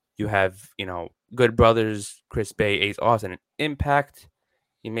Japan. You have, Good Brothers, Chris Bay, Ace Austin, and Impact.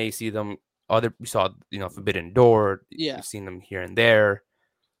 You may see them. We saw, Forbidden Door. Yeah. You've seen them here and there.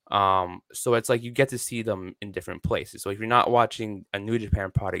 So it's like you get to see them in different places. So if you're not watching a New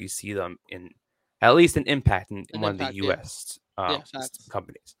Japan product, you see them in at least an Impact in An one of the Impact, yeah. US Yeah, facts.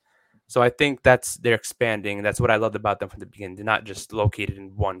 companies. So I think they're expanding. That's what I loved about them from the beginning. They're not just located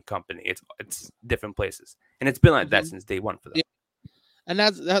in one company. It's different places, and it's been like that Hmm. since day one for them. Yeah. And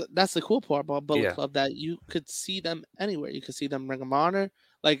that's the cool part about Bullet Yeah. Club, that you could see them anywhere. You could see them Ring of Honor.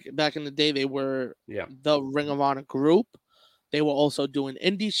 Like back in the day, they were Yeah. the Ring of Honor group. They were also doing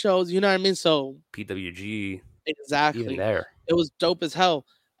indie shows. You know what I mean? So PWG, even exactly, there. it was dope as hell.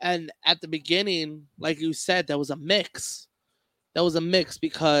 And at the beginning, like you said, there was a mix. There was a mix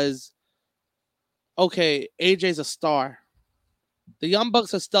because okay, AJ's a star. The Young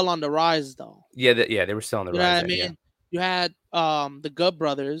Bucks are still on the rise, though. Yeah, they were still on the You know rise what I then. Yeah. mean? You had the Good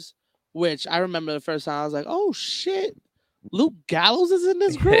Brothers, which I remember the first time I was like, "Oh shit, Luke Gallows is in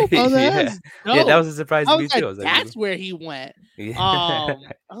this group." I was like, Yeah. "That's Yeah, that dope." was a surprise I to was me too. like, I was like, "That's where he went." yeah. I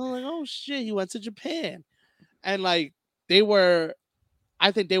was like, "Oh shit, he went to Japan," and like they were,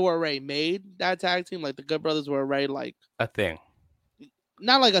 I think they were already made, that tag team. Like the Good Brothers were already like A thing.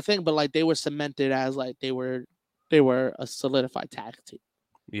 not like a thing, but like they were cemented as like they were a solidified tag team.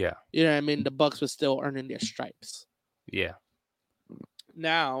 Yeah. You know what I mean? The Bucks were still earning their stripes. Yeah.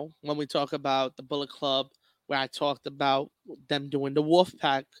 Now, when we talk about the Bullet Club, where I talked about them doing the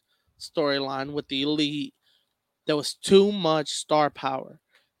Wolfpack storyline with the Elite, there was too much star power,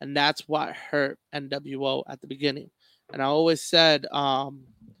 and that's what hurt nWo at the beginning. And I always said, I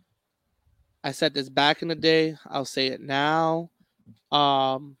said this back in the day. I'll say it now.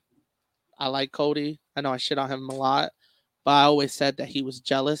 I like Cody. I know I shit on him a lot, but I always said that he was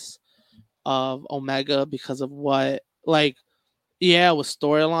jealous of Omega because of what, like, yeah, it was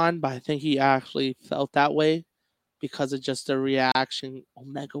storyline, but I think he actually felt that way because of just the reaction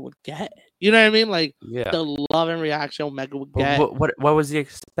Omega would get. You know what I mean? Like Yeah. the love and reaction Omega would But get. what was he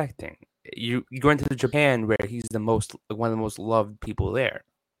expecting? You going to Japan where he's one of the most loved people there.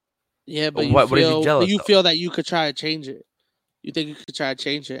 Yeah, but What is he jealous of? feel that you could try to change it. You think you could try to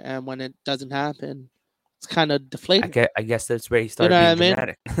change it, and when it doesn't happen, it's kind of deflating. I guess that's where he You started know what I being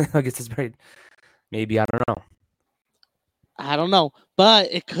mean? dramatic. I guess that's where maybe I don't know. I don't know,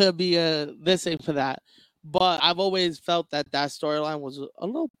 but it could be a this thing for that. But I've always felt that storyline was a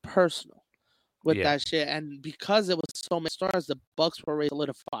little personal with Yeah. that shit, and because it was so many stars, the Bucks were already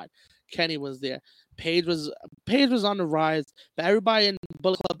solidified. Kenny was there, Paige was on the rise, but everybody in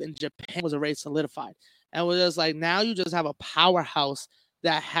Bullet Club in Japan was already solidified, and was just like now you just have a powerhouse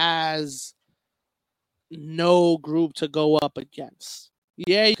that has no group to go up against.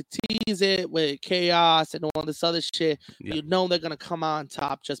 Yeah, you could tease it with chaos and all this other shit. Yeah. You know they're gonna come on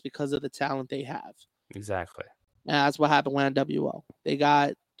top just because of the talent they have. Exactly. And that's what happened with nWo. They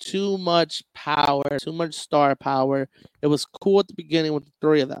got too much power, too much star power. It was cool at the beginning with the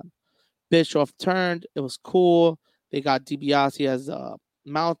three of them. Bischoff turned. It was cool. They got DiBiase as a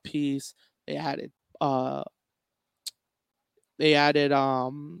mouthpiece. They added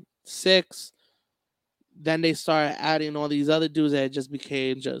Six. Then they started adding all these other dudes that just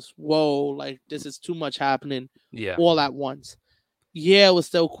became just whoa, like this is too much happening Yeah. all at once. Yeah, it was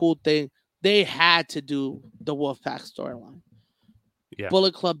still a cool thing. They had to do the Wolfpack storyline. Yeah.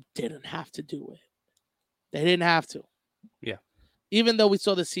 Bullet Club didn't have to do it. They didn't have to. Yeah. Even though we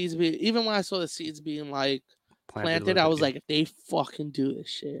saw the seeds even when I saw the seeds being like planted, I was like, if they fucking do this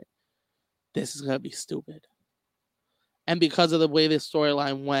shit, this is gonna be stupid. And because of the way this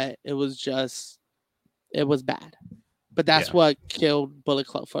storyline went, it was bad. But that's what killed Bullet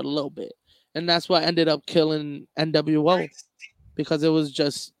Club for a little bit. And that's what ended up killing nWo because it was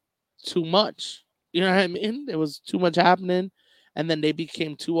just too much. You know what I mean? It was too much happening. And then they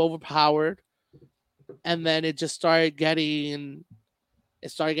became too overpowered. And then it just started getting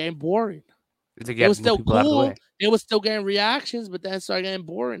boring. It was still cool. It was still getting reactions, but then it started getting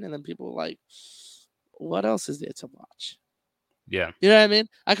boring. And then people were like, what else is there to watch? Yeah. You know what I mean?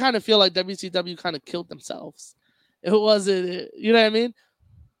 I kind of feel like WCW kind of killed themselves. It wasn't, you know what I mean?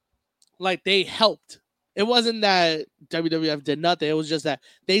 Like they helped. It wasn't that WWF did nothing. It was just that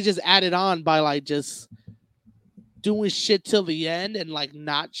they just added on by like just doing shit till the end and like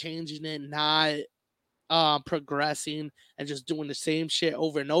not changing it, not progressing and just doing the same shit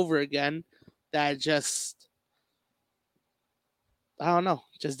over and over again. That just, I don't know,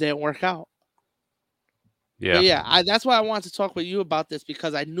 just didn't work out. Yeah. But yeah, that's why I wanted to talk with you about this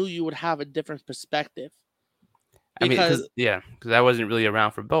because I knew you would have a different perspective. Because I wasn't really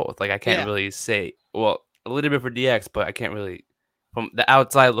around for both. Like I can't really say, well, a little bit for DX, but I can't really from the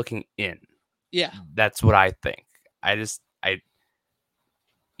outside looking in. Yeah, that's what I think.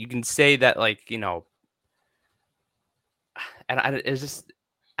 You can say that like and it's just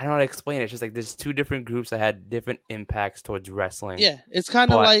I don't know how to explain it. It's just like there's two different groups that had different impacts towards wrestling. Yeah, it's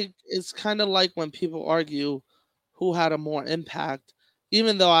kind of But like when people argue who had a more impact.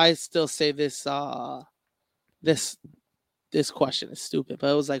 Even though I still say this this question is stupid,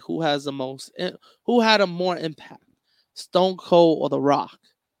 but it was like who had a more impact, Stone Cold or The Rock?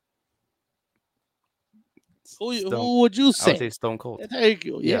 Stone, Who would you I would say say? Stone Cold. Thank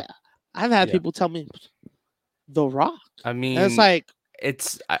you. Yeah, Yeah, I've had yeah. people tell me The Rock, I and it's mean, like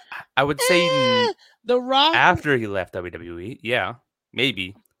I would say The Rock. after he left WWE, yeah,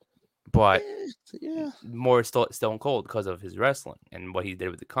 maybe, but Yeah, more Stone Cold because of his wrestling and what he did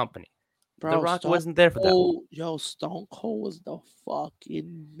with the company. The bro, Rock Stone wasn't there for that long. Cold, yo, Stone Cold was the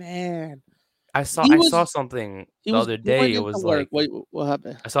fucking man. I He saw was something he the was other going day. It into was work. like Wait, what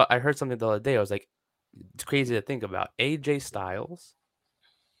happened? I heard something the other day. I was like, it's crazy to think about. AJ Styles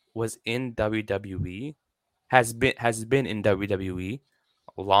was in WWE, has been in WWE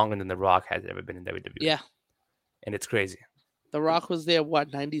longer than The Rock has ever been in WWE, Yeah, and it's crazy. The Rock was there.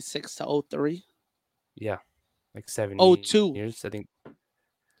 What 96 to 03? Yeah, like 7 02. years, I think.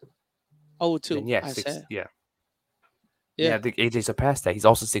 Then 02, yeah, I six. said. Yeah, Yeah, I think AJ surpassed that. He's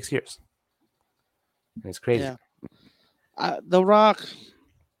also 6 years, and it's crazy. yeah. The Rock.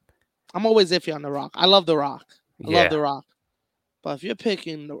 I'm always iffy on The Rock. I love The Rock. I love Yeah, The Rock. But if you're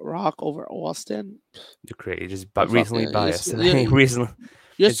picking The Rock over Austin, you're crazy. Just you're recently fucking biased. you're,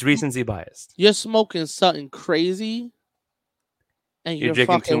 you're, It's recency biased. you're smoking something crazy, and You're you're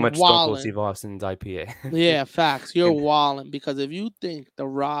drinking too fucking much Stone Cold walling. Steve Austin's IPA. Yeah, facts. You're And- walling because if you think The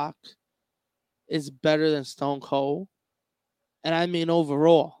Rock is better than Stone Cold, and I mean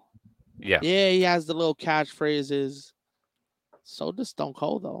overall, yeah, yeah, he has the little catchphrases. So does Stone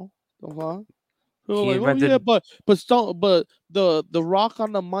Cold though. Uh-huh. People he are like, oh yeah, invented. but the Rock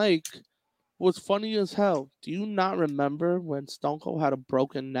on the mic was funny as hell. Do you not remember when Stone Cold had a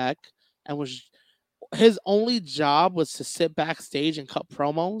broken neck and was his only job was to sit backstage and cut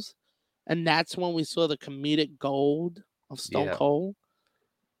promos? And that's when we saw the comedic gold of Stone Yeah, Cold.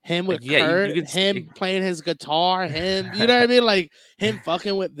 Him like with yeah, you Kurt, could. him playing his guitar, him, you know what I mean? Like him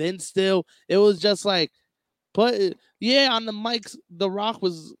fucking with Vince still. It was just like, but yeah, on the mics, The Rock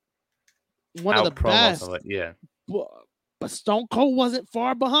was one of the Out promo best. somewhat. Yeah, But, but Stone Cold wasn't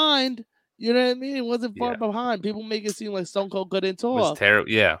far behind. You know what I mean? It wasn't far yeah. behind. People make it seem like Stone Cold couldn't Was talk. terrible.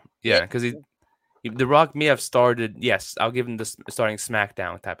 Yeah, Yeah. yeah. Because The Rock may have started. Yes, I'll give him the starting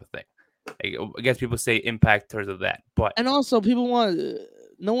SmackDown type of thing. I guess people say Impact in terms of that, but And also, people want.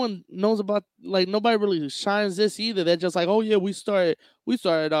 No one knows about, like, nobody really shines this either. They're just like, oh yeah, we started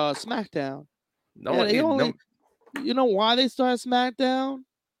SmackDown. no Yeah, one. they only. No, You know why they started SmackDown?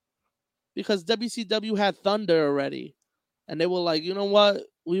 Because WCW had Thunder already, and they were like, you know what,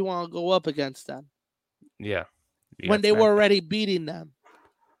 we want to go up against them yeah. You when got they were SmackDown. already beating them.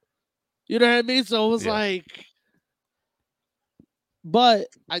 You know what I mean? So it was Yeah. like, but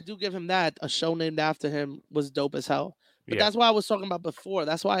I do give him that. A show named after him was dope as hell. But Yeah. that's why I was talking about before.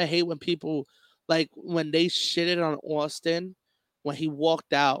 That's why I hate when people, like, when they shitted on Austin when he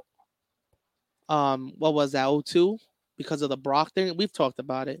walked out. What was that? 02? Because of the Brock thing. We've talked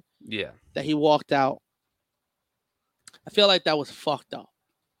about it. Yeah. That he walked out. I feel like that was fucked up.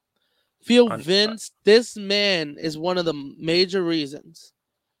 Vince, this man is one of the major reasons,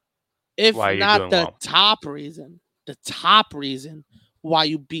 if Why you're not doing the well. top reason why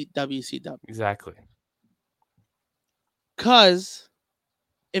you beat WCW. Exactly. Because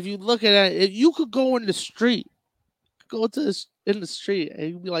if you look at it, if you could go in the street, in the street, and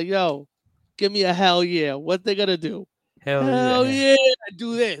you'd be like, "Yo, give me a hell yeah!" What they gonna do? Hell Yeah,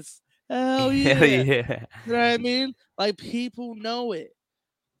 do this. Hell yeah! Hell yeah. You know what I mean? Like, people know it.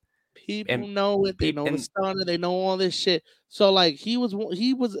 People And know it. They know the and stunner. They know all this shit. So like he was.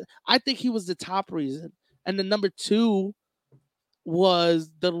 I think he was the top reason, and the number two was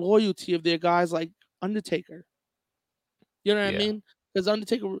the loyalty of their guys like Undertaker. You know what I yeah, mean? Because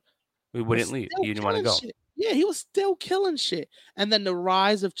Undertaker we was wouldn't leave. still You didn't want to killing go. shit. Yeah, he was still killing shit. And then the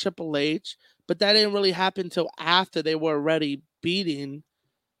rise of Triple H, but that didn't really happen until after they were already beating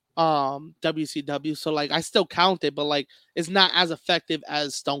WCW. So like I still count it, but like it's not as effective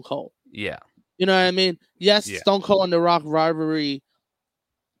as Stone Cold. Yeah. You know what I mean? Yes, Yeah. Stone Cold and The Rock rivalry,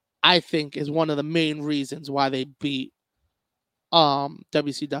 I think, is one of the main reasons why they beat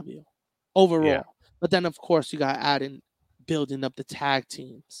WCW overall. Yeah. But then of course you got adding building up the tag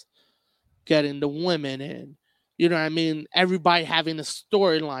teams, getting the women in. You know what I mean? Everybody having a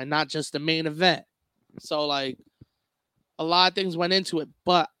storyline, not just the main event. So like a lot of things went into it,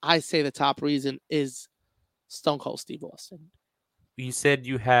 but I say the top reason is Stone Cold Steve Austin. You said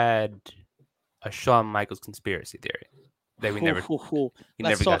you had a Shawn Michaels conspiracy theory. that we never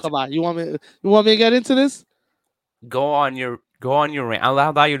Let's got talk about it. You want me to get into this? Go on your rant. I'll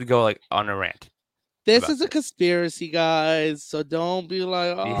allow you to go like on a rant. This is a conspiracy, guys. So don't be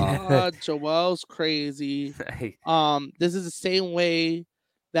like, Yeah. Joel's crazy. Hey, This is the same way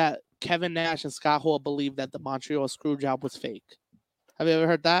that Kevin Nash and Scott Hall believe that the Montreal screw job was fake. Have you ever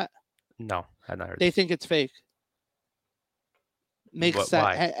heard that? no, I've not heard. They think it's fake. Makes sense,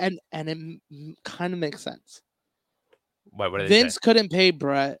 Why? and it kind of makes sense. Why? What did Vince they say? couldn't pay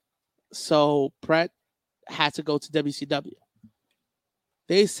Brett, so Brett had to go to WCW.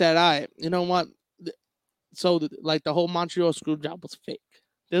 They said, "All right, you know what? So like the whole Montreal screw job was fake."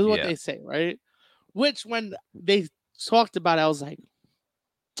 This is what they say, right? Which when they talked about it, I was like,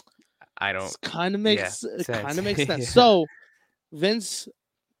 I don't. Kind of makes sense. sense. Yeah. So Vince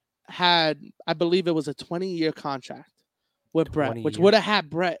had, I believe it was a 20-year contract with Brett, 20 which years? would have had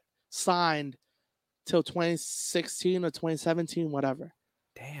Brett signed till 2016 or 2017, whatever.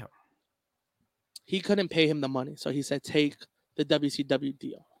 Damn. He couldn't pay him the money, so he said, take the WCW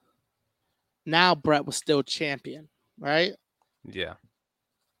deal. Now Brett was still champion, right? Yeah.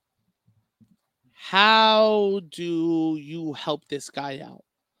 How do you help this guy out?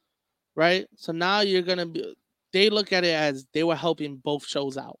 Right? So now you're going to be, they look at it as they were helping both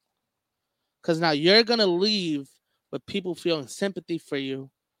shows out. Because now you're going to leave with people feeling sympathy for you.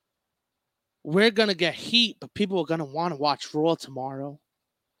 We're going to get heat, but people are going to want to watch Raw tomorrow.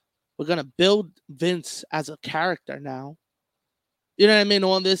 We're going to build Vince as a character now. You know what I mean?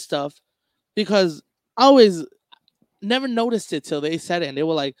 All this stuff. Because I always never noticed it till they said it. And they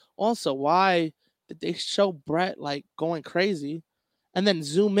were like, also, why did they show Brett like going crazy and then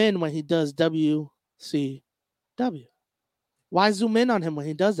zoom in when he does WCW? Why zoom in on him when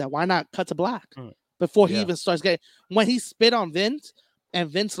he does that? Why not cut to black before he even starts getting... When he spit on Vince and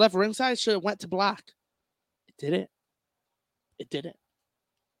Vince left ringside, should have went to black. It didn't.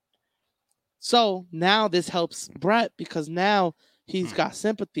 So now this helps Brett because now he's got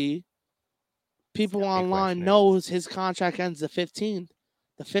sympathy. People online knows his contract ends the 15th.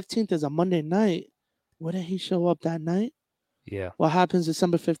 The 15th is a Monday night. Wouldn't he show up that night? Yeah. What happens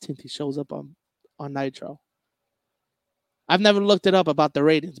December 15th? He shows up on Nitro. I've never looked it up about the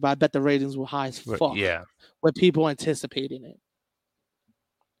ratings, but I bet the ratings were high as fuck. Yeah. With people anticipating it.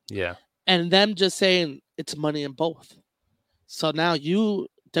 Yeah. And them just saying it's money in both. So now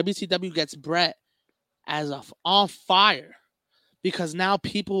WCW gets Brett as on fire because now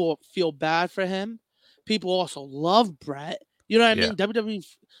people feel bad for him. People also love Brett. You know what I mean? WWE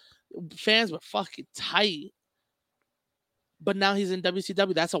fans were fucking tight. But now he's in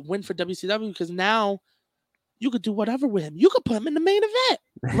WCW. That's a win for WCW because now you could do whatever with him. You could put him in the main event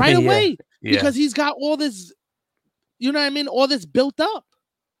right away because he's got all this, you know what I mean? All this built up.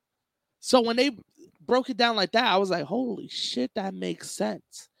 So when they broke it down like that, I was like, holy shit, that makes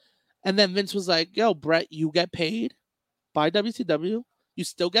sense. And then Vince was like, yo, Brett, you get paid by WCW. You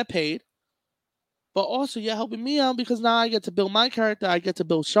still get paid. But also you're helping me out because now I get to build my character. I get to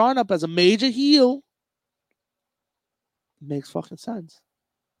build Shawn up as a major heel. Makes fucking sense.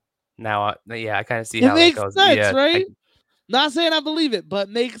 Now, I kind of see it how makes that goes. Sense, right? Not saying I believe it, but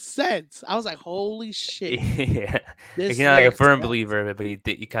makes sense. I was like, holy shit. Yeah. This You're not like a firm believer, but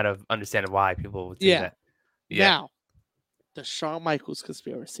you kind of understand why people would say that. Yeah. Now, the Shawn Michaels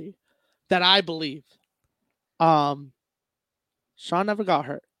conspiracy that I believe. Shawn never got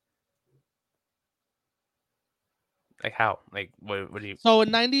hurt. Like how? Like what do you... So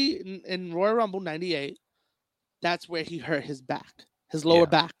in Royal Rumble 98, that's where he hurt his back. His lower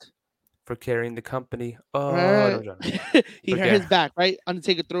back. For carrying the company. Oh, right. He hurt his back, right?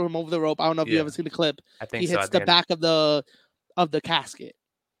 Undertaker threw him over the rope. I don't know if you ever seen the clip. I think he hits the back of the casket.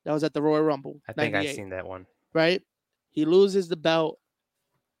 That was at the Royal Rumble. I think I've seen that one. Right? He loses the belt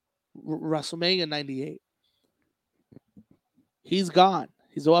WrestleMania 98. He's gone.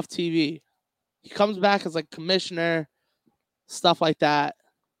 He's off TV. He comes back as like commissioner, stuff like that.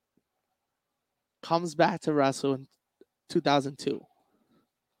 Comes back to wrestle in 2002.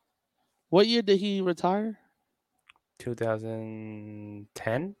 What year did he retire?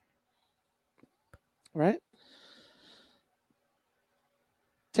 2010. Right?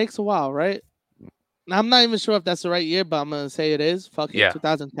 Takes a while, right? I'm not even sure if that's the right year, but I'm going to say it is. Fuck it,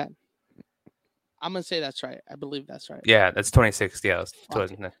 2010. I'm going to say that's right. I believe that's right. Yeah, that's 26. Yeah,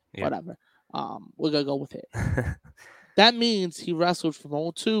 2010. Yeah. Whatever. We're going to go with it. That means he wrestled from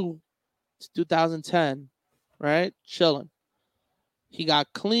 2002 to 2010, right? Chilling. He got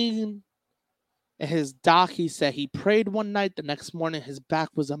clean. In his doc, he said he prayed one night. The next morning, his back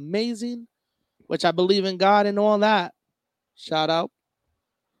was amazing, which I believe in God and all that. Shout out.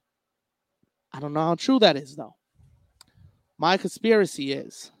 I don't know how true that is, though. My conspiracy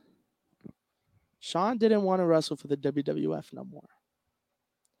is Shawn didn't want to wrestle for the WWF no more.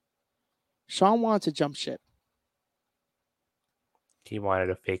 Shawn wanted to jump ship. He wanted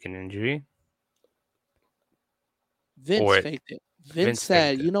to fake an injury. Vince faked it. Vince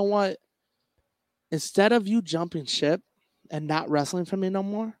said, you know what? Instead of you jumping ship and not wrestling for me no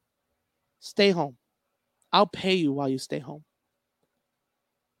more, stay home. I'll pay you while you stay home.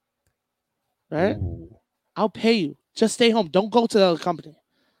 Right? Ooh. I'll pay you. Just stay home. Don't go to the other company.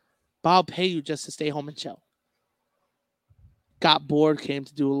 But I'll pay you just to stay home and chill. Got bored, came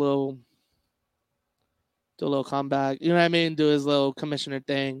to do a little comeback. You know what I mean? Do his little commissioner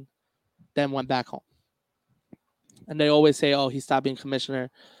thing. Then went back home. And they always say, oh, he stopped being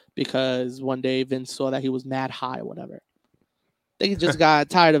commissioner because one day Vince saw that he was mad high or whatever. I think he just got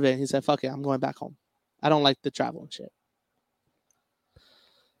tired of it. He said, fuck it, I'm going back home. I don't like the travel and shit.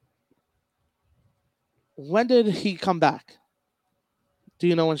 When did he come back? Do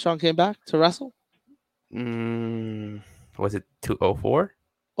you know when Shawn came back to wrestle? Was it 204?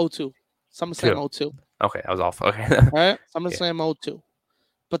 02. SummerSlam 02. Okay, I was off. Okay. Right? SummerSlam 02.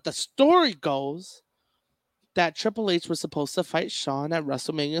 But the story goes that Triple H was supposed to fight Shawn at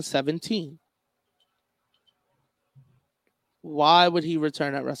WrestleMania 17. Why would he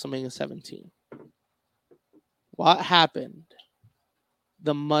return at WrestleMania 17? What happened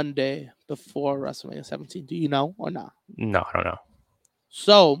the Monday before WrestleMania 17? Do you know or not? No, I don't know.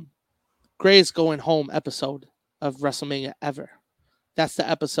 So, Greatest Going Home episode of WrestleMania ever. That's the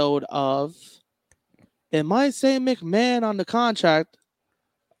episode of, it might say McMahon on the contract,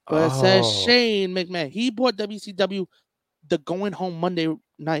 but it says Shane McMahon. He bought WCW the Going Home Monday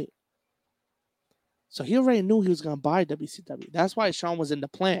night. So he already knew he was going to buy WCW. That's why Shawn was in the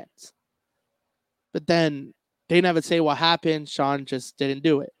plans. But then they never say what happened. Shawn just didn't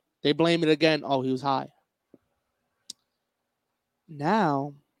do it. They blame it again. Oh, he was high.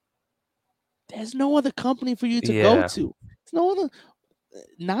 Now, there's no other company for you to go to. There's no other.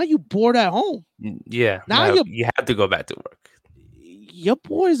 Now you bored at home. Yeah. Now you have to go back to work. Your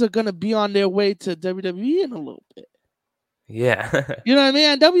boys are going to be on their way to WWE in a little bit. Yeah. You know what I mean?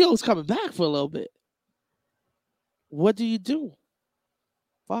 And NWO's coming back for a little bit. What do?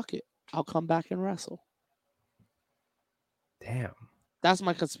 Fuck it. I'll come back and wrestle. Damn. That's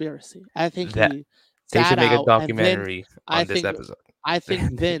my conspiracy. I think they should make a documentary on this episode. I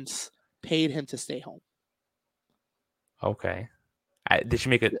think Vince paid him to stay home. Okay. They should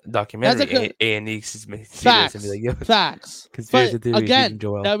make a documentary. A&E facts. And be like, facts. Conspiracy but again,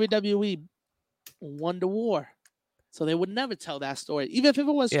 WWE won the war. So they would never tell that story. Even if it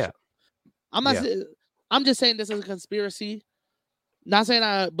was true. I'm just saying this is a conspiracy. Not saying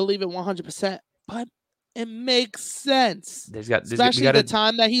I believe it 100%, but it makes sense. Especially the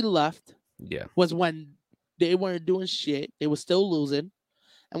time that he left was when they weren't doing shit. They were still losing.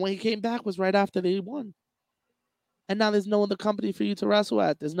 And when he came back was right after they won. And now there's no other company for you to wrestle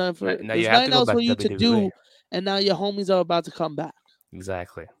at. There's nothing else for you to do. And now your homies are about to come back.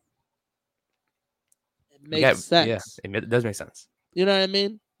 Exactly. It makes sense. Yeah, it does make sense. You know what I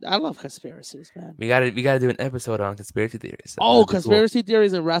mean? I love conspiracies, man. We gotta do an episode on conspiracy theories. Conspiracy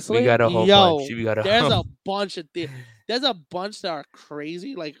theories in wrestling. We got a whole bunch. There's a bunch of theories. There's a bunch that are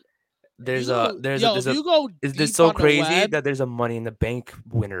crazy. Like is this so crazy that there's a Money in the Bank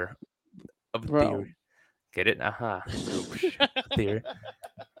winner of theory? Get it? Theory.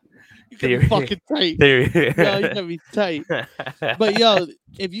 You're gonna be fucking tight. Theory. Yo, you're gonna be tight. But yo,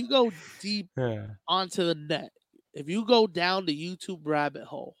 if you go deep onto the net, if you go down the YouTube rabbit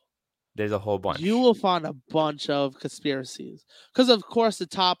hole, there's a whole bunch. You will find a bunch of conspiracies. Because of course the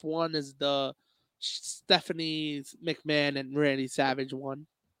top one is the Stephanie McMahon and Randy Savage one,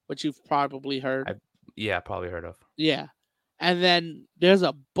 which you've probably heard. Probably heard of. Yeah. And then there's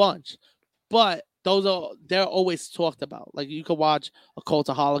a bunch. But they're always talked about. Like you could watch a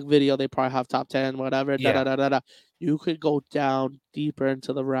Cultaholic video, they probably have top 10, whatever. You could go down deeper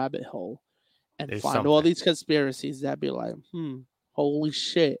into the rabbit hole and find all these conspiracies that be like, holy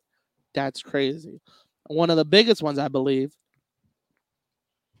shit, that's crazy. One of the biggest ones, I believe,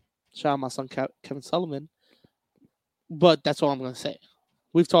 shout out my son Kevin Sullivan, but that's all I'm going to say.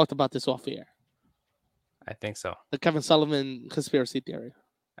 We've talked about this off air. I think so. The Kevin Sullivan conspiracy theory.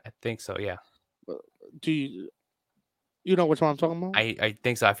 I think so, yeah. Do you know which one I'm talking about? I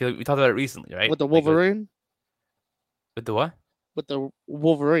think so. I feel like we talked about it recently, right? With the Wolverine? With the what? With the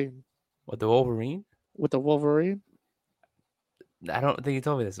Wolverine. With the Wolverine? With the Wolverine? I don't think you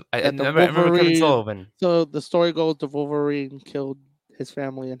told me this. I remember Kevin Sullivan. So the story goes, the Wolverine killed his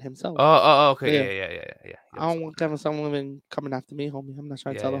family and himself. Okay. Yeah. I don't want Kevin Sullivan coming after me, homie. I'm not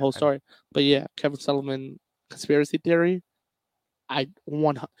trying to tell the whole story. But yeah, Kevin Sullivan conspiracy theory.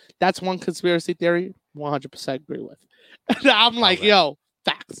 That's one conspiracy theory 100% agree with. I'm like, Okay. yo,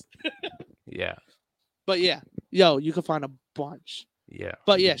 facts. Yeah. But yeah, yo, you can find a bunch. Yeah.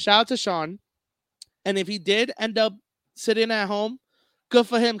 But yeah, shout out to Sean. And if he did end up sitting at home, good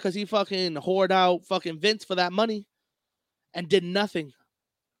for him because he fucking hoard out fucking Vince for that money and did nothing.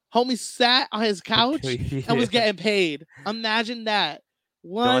 Homie sat on his couch and was getting paid. Imagine that.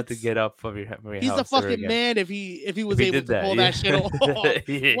 What? Don't have to get up from your He's house a fucking man if he was he able did to that, pull yeah. that shit off.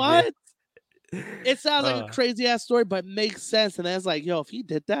 Yeah. What? It sounds like a crazy ass story, but makes sense. And then it's like, yo, if he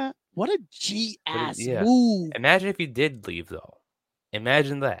did that, what a G ass move. Imagine if he did leave though.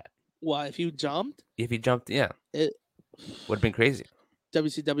 Imagine that. What if you jumped? If he jumped, yeah, It would have been crazy.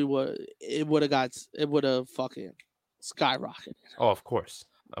 WCW would have fucking skyrocketed. Oh, of course.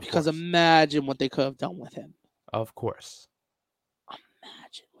 Because imagine what they could have done with him. Of course.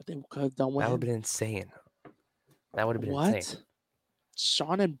 Imagine what they could have done with him. That would have been insane. That would have been what? insane.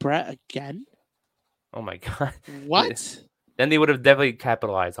 Sean and Brett again? Oh my god. What? Then they would have definitely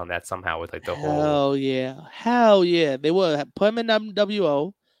capitalized on that somehow with like the whole. Hell yeah. They would have put him in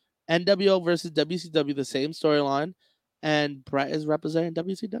nWo, nWo versus WCW, the same storyline, and Brett is representing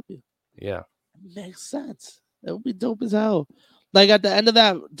WCW. Yeah. It makes sense. It would be dope as hell. Like at the end of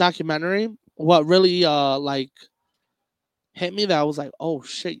that documentary, what really like hit me, that I was like, oh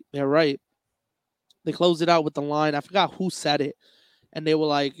shit, they're right. They closed it out with the line. I forgot who said it. And they were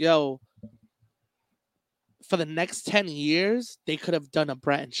like, yo, for the next 10 years, they could have done a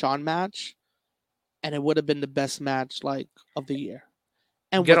Brett and Sean match, and it would have been the best match like of the year.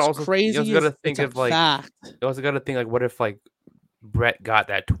 And what's crazy is it's a fact. You also got to think like, what if like Brett got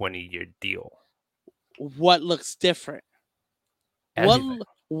that 20-year deal? What looks different? Everything.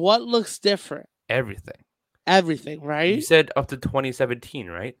 What looks different? Everything, right? You said up to 2017,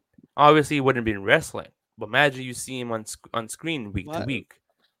 right? Obviously, it wouldn't have been wrestling, but imagine you see him on screen week to week.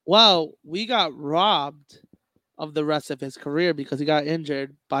 Well, we got robbed of the rest of his career because he got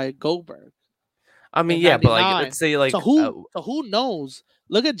injured by Goldberg. I mean, yeah, but like, let's say like, so who knows?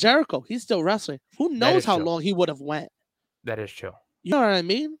 Look at Jericho; he's still wrestling. Who knows how long he would have went? That is true. You know what I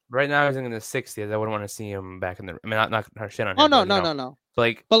mean? Right now, he's in the 60s. I wouldn't want to see him back in the. I mean, not shit on him. Oh no.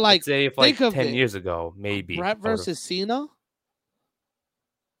 But like, say if like 10 years ago, maybe Brett versus Cena.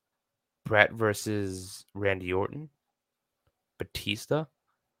 Brett versus Randy Orton, Batista.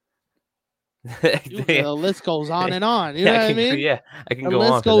 The list goes on and on. You know what I mean? Yeah, I can the go on.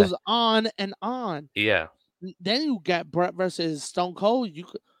 The list goes on and on. Yeah. Then you get Brett versus Stone Cold.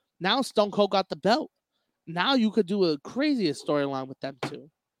 Now Stone Cold got the belt. Now you could do a craziest storyline with them too.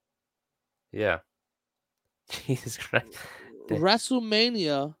 Yeah. Jesus Christ.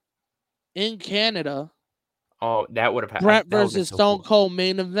 WrestleMania in Canada. Oh, that would have happened. Brett versus Stone Cold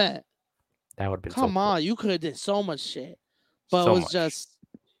main event. That would have been Come on, you could have did so much shit. But it was just,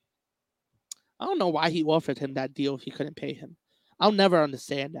 I don't know why he offered him that deal if he couldn't pay him. I'll never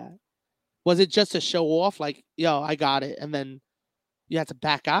understand that. Was it just to show off, like, yo, I got it, and then you had to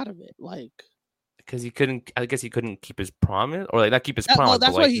back out of it, like? Because he couldn't. I guess he couldn't keep his promise, or like not keep his promise. Well,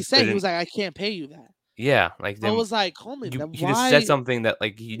 that's what he said. He was like, I can't pay you that. Yeah, like I was like, homie, you just said something that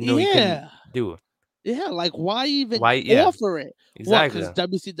like he couldn't do. Yeah, like why even offer it? Exactly. Because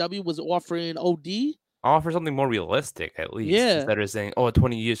WCW was offering OD. Offer something more realistic, at least. Yeah. Instead of saying,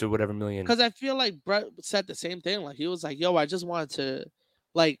 20 years or whatever million. Because I feel like Brett said the same thing. Like, he was like, yo, I just wanted to,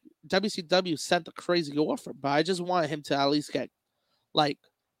 like, WCW sent a crazy offer, but I just wanted him to at least get, like,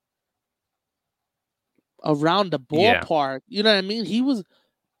 around the ballpark. You know what I mean?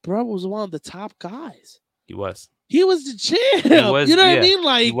 Brett was one of the top guys. He was. He was the champ. You know what I mean?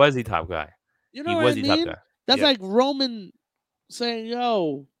 Like, he was the top guy. You know what I mean? That's like Roman saying,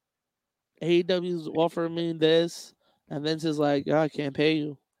 yo, AEW's offering me this, and Vince is like, I can't pay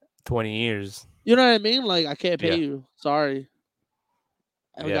you. 20 years. You know what I mean? Like, I can't pay you. Sorry.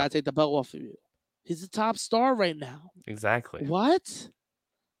 And we got to take the belt off of you. He's the top star right now. Exactly. What?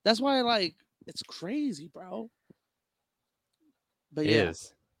 That's why, like, it's crazy, bro. But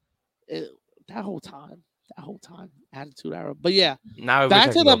that whole time, Attitude Era. But yeah, now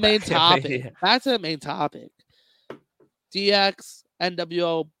back to the main topic. Back to the main topic. DX,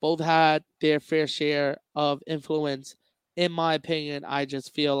 nWo both had their fair share of influence. In my opinion, I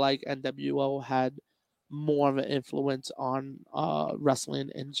just feel like nWo had more of an influence on wrestling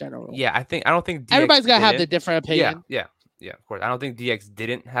in general. Yeah, I don't think DX everybody's gotta have the different opinion. Yeah, of course. I don't think DX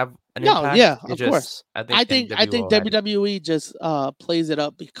didn't have an impact. No, yeah, of course. I think WWE just plays it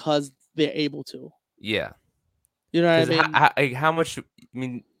up because they're able to. Yeah. You know what I mean? How much? I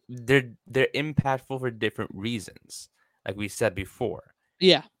mean, they're impactful for different reasons, like we said before.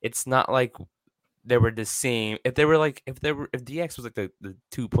 Yeah, it's not like they were the same. If DX was like the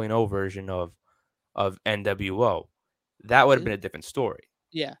 2.0 version of nWo, that would have been a different story.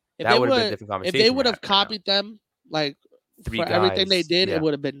 Yeah, That would have been a different if they conversation. would have copied them like Three for everything they guys, did, yeah. it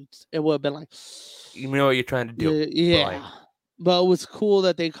would have been like, you know what you're trying to do. yeah. But it was cool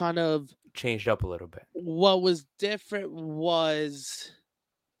that they kind of changed up a little bit. What was different was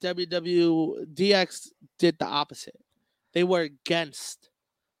DX did the opposite. They were against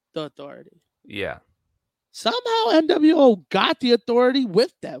the authority. Yeah. Somehow nWo got the authority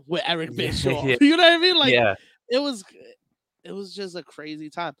with them, with Eric Bischoff. Yeah. You know what I mean? Like, yeah. it was just a crazy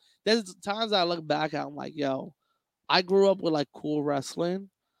time. There's times I look back at, I'm like, yo, I grew up with like cool wrestling,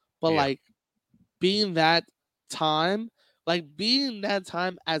 but like being that time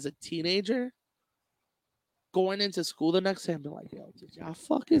as a teenager, going into school the next day and be like, yo, did y'all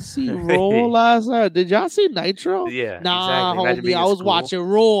fucking see Raw last night? Did y'all see Nitro? Yeah. Nah, exactly. homie, I was watching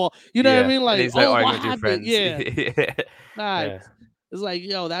Raw. You know what I mean? Like, and oh, arguing what happened? Friends. Yeah. Nice. It's like,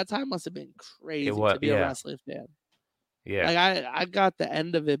 yo, that time must have been crazy to be a wrestling fan. Yeah. Like, I got the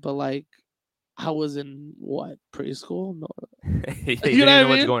end of it, but like, I was in preschool? No. you didn't know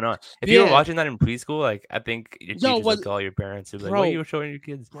what's going on. If you were watching that in preschool, like I think your teachers would call your parents and be like, "What are you showing your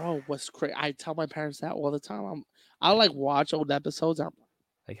kids?" Bro, what's crazy? I tell my parents that all the time. I like watch old episodes. I'm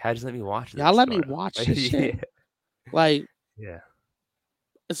like, how'd you let me watch this? Y'all let me watch this shit. Like,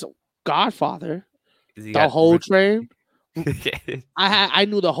 it's a Godfather. The whole train. I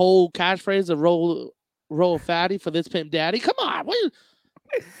knew the whole catchphrase of roll fatty for this pimp daddy. Come on,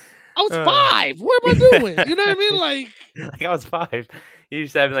 I was 5. What am I doing? You know what I mean? Like I was 5. You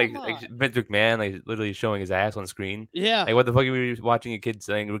just having like Vince McMahon like literally showing his ass on screen. Yeah. Like what the fuck are you watching your kids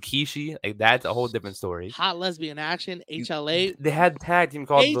saying? Rikishi? Like that's a whole different story. Hot lesbian action. HLA. They had tag team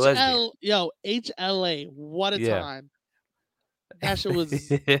called the Lesbian. Yo, HLA. What a time. That shit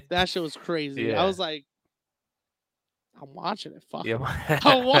was crazy. Yeah. I was like, I'm watching it. Fuck.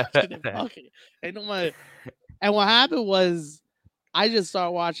 I'm watching it. Fuck it. And what happened was, I just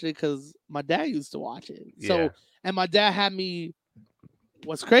started watching it because my dad used to watch it. So, and my dad had me.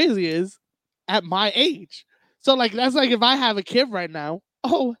 What's crazy is, at my age. So, like, that's like if I have a kid right now.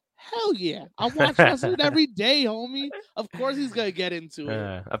 Oh, hell yeah! I watch wrestling every day, homie. Of course, he's gonna get into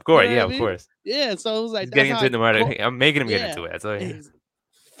it. Of course, of course. Yeah. So it was like he's getting into it no matter. I'm making him get into it. That's all.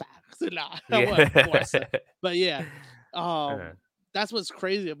 Facts. Nah. But yeah. That's what's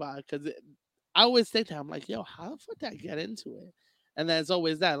crazy about it, because I always think that I'm like, yo, how the fuck did I get into it? And then it's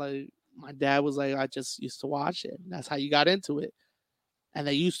always that, like, my dad was like, I just used to watch it. And that's how you got into it. And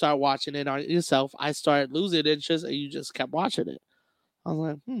then you start watching it on yourself. I started losing interest, and you just kept watching it. I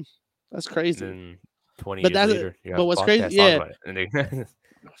was like, that's crazy. And 20 years later, but what's crazy,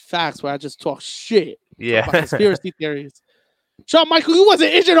 facts where I just talk shit. Yeah. Talk about conspiracy theories. Shawn Michael, you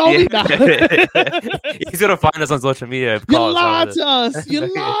wasn't injured, homie. Nah. He's gonna find us on social media. You lied to us. You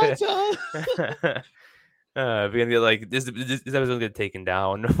lied to us. We're gonna get like this episode's gonna get taken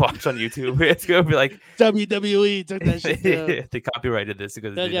down. Watch on YouTube. It's gonna be like WWE took that shit down. They copyrighted this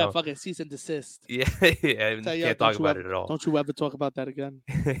because they got fucking cease and desist. Yeah. Can't talk about it at all. Don't you ever talk about that again?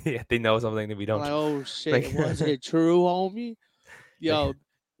 Yeah, they know something that we don't. I'm like, oh shit, was it true, homie? Yo,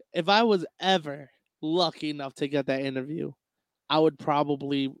 if I was ever lucky enough to get that interview, I would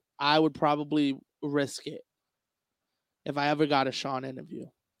probably risk it. If I ever got a Shawn interview.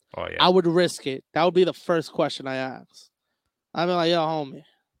 Oh yeah. I would risk it. That would be the first question I ask. I'd be like, yo, homie.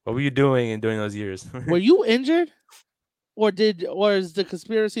 What were you doing during those years? Were you injured? Or is the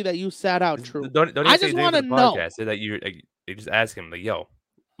conspiracy that you sat out true? Don't I just want to know. Say that you just ask him like, yo,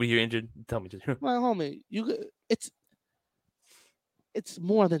 were you injured? Tell me. My homie, it's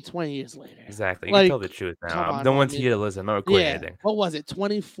more than 20 years later. Exactly. You can tell the truth now. No one's here to listen. I'm not recording anything. What was it?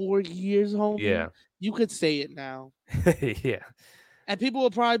 24 years, homie? Yeah. You could say it now. Yeah. And people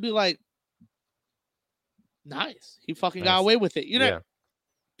will probably be like, nice. He fucking got away with it. You know,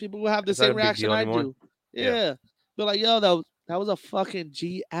 people will have the same reaction I do. Yeah. Be like, yo, that was a fucking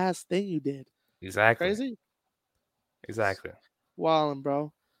G-ass thing you did. Exactly. Crazy? Exactly. Wildin',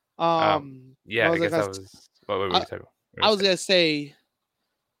 bro. I guess that was what were we talking about? I was going to say,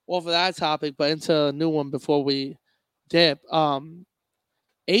 well, for that topic, but into a new one before we dip.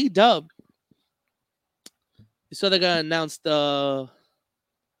 A-Dub. So they're going to announce the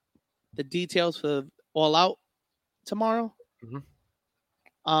details for All Out tomorrow. Mm-hmm.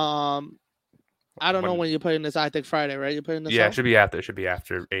 I don't know when you're putting this. I think Friday, right? You're putting this out? It should be after. It should be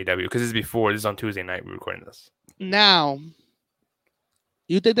after AW because this is before. This is on Tuesday night. We're recording this. Now,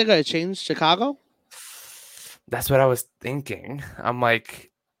 you think they're going to change Chicago? That's what I was thinking. I'm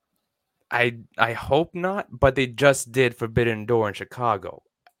like, I hope not, but they just did Forbidden Door in Chicago.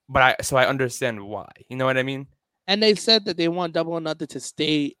 but I understand why. You know what I mean? And they said that they want Double or Nothing to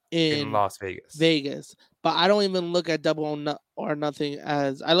stay In in Las Vegas. Vegas. But I don't even look at Double or Nothing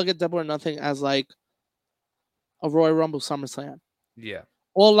as I look at Double or Nothing as like a Royal Rumble SummerSlam. Yeah.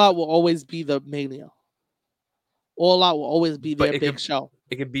 All Out will always be the Mania. All Out will always be their big show.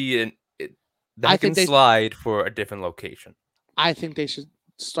 It could be I can think slide for a different location. I think they should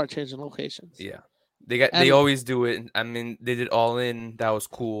start changing locations. Yeah. They always do it. I mean, they did All In. That was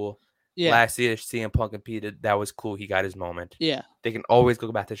cool. Yeah. Last year, CM Punk competed. That was cool. He got his moment. Yeah. They can always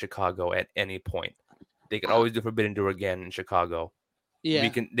go back to Chicago at any point. They can always do Forbidden Door again in Chicago. Yeah.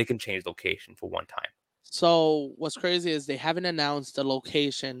 They can change location for one time. So what's crazy is they haven't announced the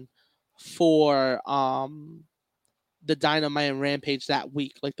location for the Dynamite and Rampage that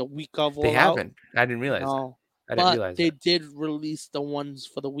week, like the week of All Out. They haven't. I didn't realize no. that. I didn't realize they that. did release the ones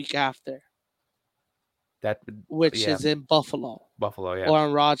for the week after. Which is in Buffalo. Buffalo, yeah. Or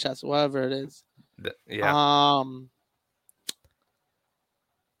in Rochester, whatever it is.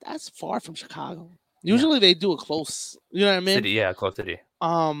 That's far from Chicago. Usually they do a close, you know what I mean? City, yeah, close city.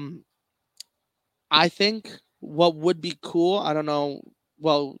 I think what would be cool, I don't know,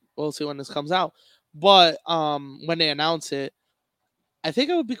 well, we'll see when this comes out. But when they announce it, I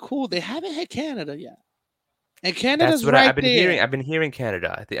think it would be cool. They haven't hit Canada yet. And Canada's right I've been there. hearing. I've been hearing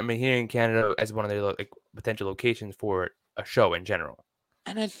Canada. I've been hearing Canada as one of their potential locations for a show in general.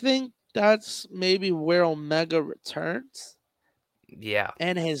 And I think that's maybe where Omega returns. Yeah.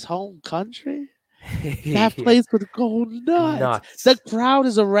 And his home country. That place would go nuts. The crowd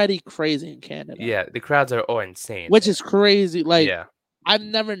is already crazy in Canada. Yeah, the crowds are insane. Which is crazy. Like, yeah. I've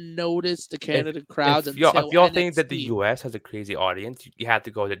never noticed the Canada crowds. If y'all think that the U.S. has a crazy audience, you have to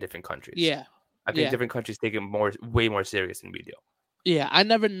go to different countries. Yeah. I think different countries take it way more serious than we do. Yeah, I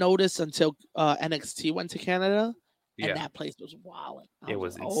never noticed until NXT went to Canada, and that place was wild. It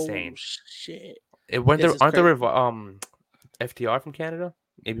was insane. Oh, shit! Aren't there FTR from Canada?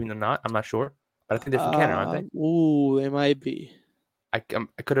 Maybe they're not. I'm not sure, but I think they're from Canada, aren't they? Ooh, they might be. I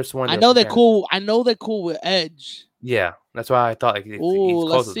could have sworn. I know they're cool. I know they're cool with Edge. Yeah, that's why I thought he's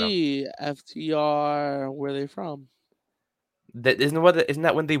close let's see. FTR, where are they from? Isn't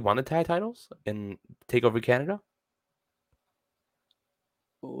that when they won the tag titles in Takeover Canada?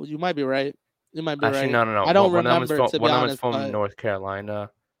 Oh, you might be right. You might be right. No. I don't remember. One of them is from North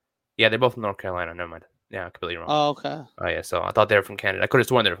Carolina. Yeah, they're both from North Carolina. Never mind. Yeah, completely wrong. Oh, okay. Oh yeah, so I thought they were from Canada. I could have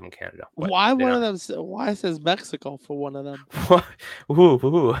sworn they were from Canada. Why one of them? Why it says Mexico for one of them?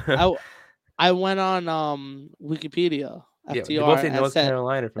 Who? I went on Wikipedia. FTR. Yeah, they both say North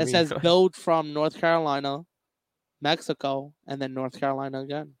Carolina. It says build from North Carolina, Mexico, and then North Carolina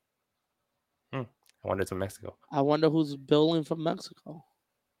again. I wonder it's in Mexico. I wonder who's building from Mexico.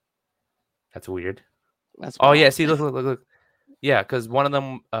 That's weird. That's wild. Yeah. See, look. Yeah, because one of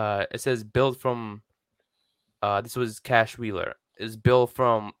them, it says build from. This was Cash Wheeler. Is built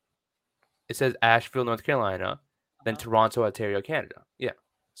from. It says Asheville, North Carolina, then Toronto, Ontario, Canada. Yeah,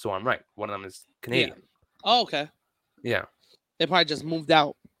 so I'm right. One of them is Canadian. Yeah. Oh, okay. Yeah. They probably just moved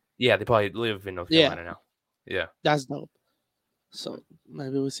out. Yeah, they probably live in North Carolina now. Yeah. That's dope. So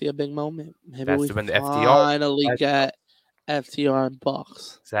maybe we'll see a big moment. Maybe that's we finally get FTR and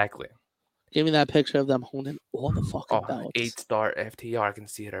Bucks. Exactly. Give me that picture of them holding all the fucking belts. 8-star FTR. I can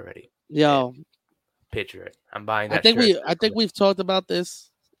see it already. Yo. Picture it. I'm buying that I think we've talked about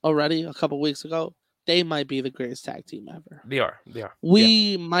this already a couple weeks ago. They might be the greatest tag team ever. They are.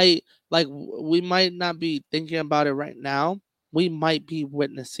 We might not be thinking about it right now. We might be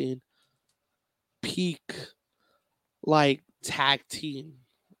witnessing peak tag team.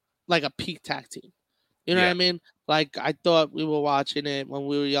 Like a peak tag team. You know what I mean? Like I thought we were watching it when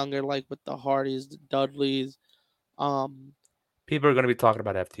we were younger, like with the Hardys, the Dudleys. People are going to be talking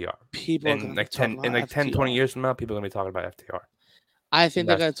about FTR. In 10, 20 years from now, people are going to be talking about FTR. I think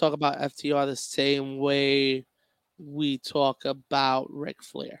they're going to talk about FTR the same way we talk about Ric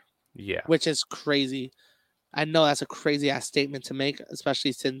Flair. Yeah. Which is crazy. I know that's a crazy ass statement to make,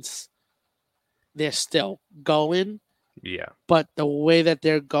 especially since they're still going. Yeah. But the way that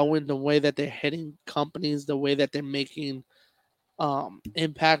they're going, the way that they're hitting companies, the way that they're making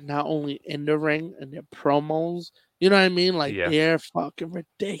impact not only in the ring and their promos, you know what I mean? Like they're fucking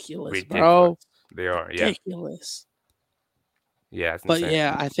ridiculous, bro. They are, ridiculous. Yeah, it's but insane.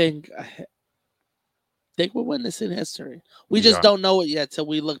 Yeah, I think we're witnessing history. We just don't know it yet till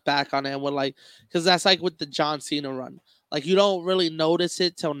we look back on it and we're like, because that's like with the John Cena run. Like you don't really notice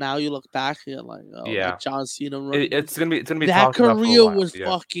it till now. You look back and you're like, oh, that John Cena run. It's gonna be that talked about for a career while. was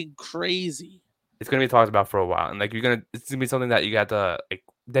fucking crazy. It's gonna be talked about for a while, and like it's gonna be something that you got to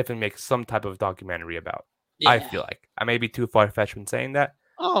definitely make some type of documentary about. Yeah. I feel like I may be too far fetched when saying that.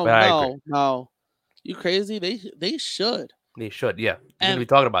 Oh But I agree. no, you crazy? They should. They should, yeah. They're gonna And be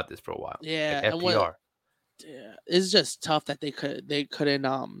talking about this for a while. yeah, Like and what? FTR. Yeah, it's just tough that they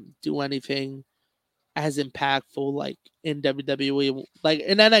couldn't do anything as impactful like in WWE. Like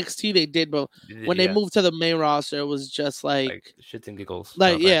in NXT they did, but when they Yeah, moved to the main roster, it was just like shits and giggles. kind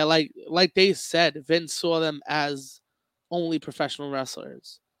like of thing. yeah, like they said, Vince saw them as only professional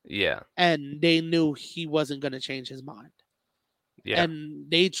wrestlers, Yeah, and they knew he wasn't gonna change his mind. yeah. And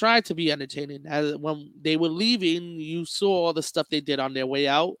they tried to be entertaining. As when they were leaving, you saw all the stuff they did on their way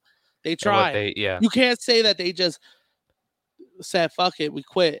out. They And what tried. yeah. You can't say that they just said "fuck it," we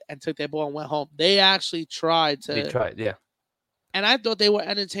quit, and took their ball and went home. They actually tried They to, tried, yeah. and I thought they were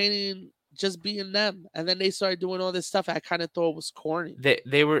entertaining just being them. And then they started doing all this stuff I kind of thought was corny.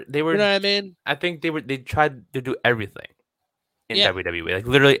 They were You know what I mean? I think they tried to do everything in Yeah. WWE. Like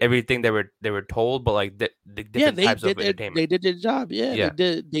literally everything they were told, but like the different types of entertainment. They did their job. Yeah, Yeah. they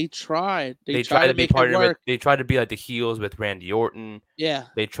did. They tried. They tried tried to be make it partnered with work. they tried to be like the heels with Randy Orton. Yeah.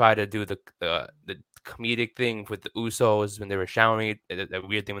 They tried to do the comedic thing with the Usos when they were showering, that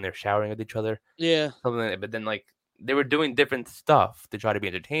weird thing when they're showering with each other. Yeah. Something like that. But then like they were doing different stuff to try to be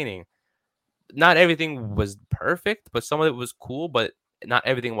entertaining. Not everything was perfect, but some of it was cool, but not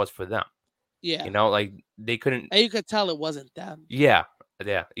everything was for them. Yeah. You know, like they couldn't. And you could tell it wasn't them. Yeah,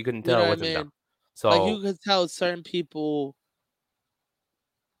 you couldn't tell know it what I wasn't them. mean? So Like you could tell certain people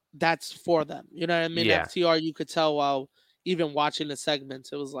that's for them. You know what I mean? Yeah. FTR, you could tell while even watching the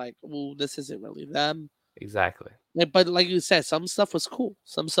segments, it was like, "Well, this isn't really them." exactly. But like you said, some stuff was cool,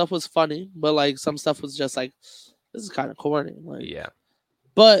 some stuff was funny, but like some stuff was just like, "This is kind of corny." Like, Yeah,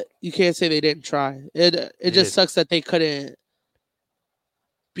 but you can't say they didn't try. It They just did. sucks that they couldn't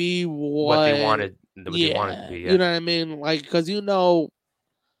be what they wanted. What they wanted to be. Yeah. You know what I mean? Like, because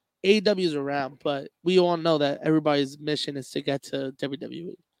AEW's around, but we all know that everybody's mission is to get to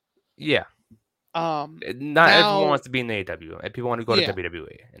WWE. Yeah. Not Not everyone wants to be in the AEW. And people want to go Yeah. to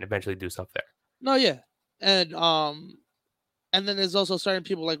WWE and eventually do stuff there. No, yeah, and then there's also certain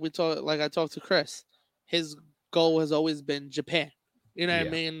people like I talked to Chris. His goal has always been Japan. You know what I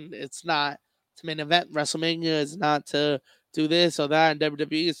Yeah. mean? It's not to main event WrestleMania. It's not to do this or that. And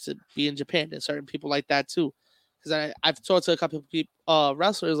WWE is to be in Japan. There's certain people like that too. Because I've talked to a couple of people,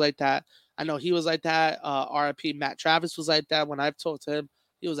 wrestlers like that. I know he was like that. RIP Matt Travis was like that. When I've talked to him,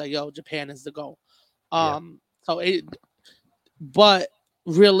 he was like, "Yo, Japan is the goal." But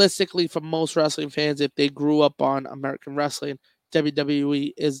realistically, for most wrestling fans, if they grew up on American wrestling,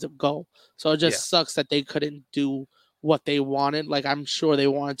 WWE is the goal. So it just sucks that they couldn't do what they wanted. Like I'm sure they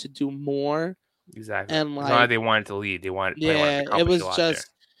wanted to do more. Exactly. And It's not like, like they wanted to lead. They wanted. yeah, to it accomplish was a lot just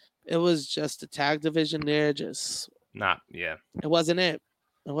it was just the tag division there. Just there. Yeah. it wasn't it.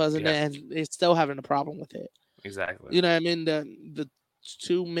 It wasn't Yeah. it. And they're still having a problem with it. Exactly. You know what I mean? The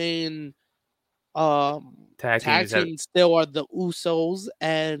two main Tag tag teams teams still are the Usos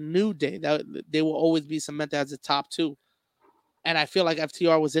and New Day. That they will always be cemented as the top two. And I feel like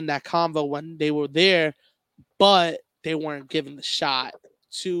FTR was in that convo when they were there, but they weren't given the shot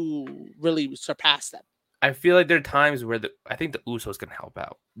to really surpass them. I feel like there are times where I think the Usos can help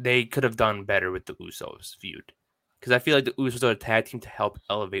out. They could have done better with the Usos feud. Because I feel like the Usos are a tag team to help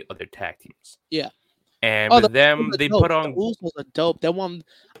elevate other tag teams. Yeah. And with them, they dope. put on... The Usos are dope. That one,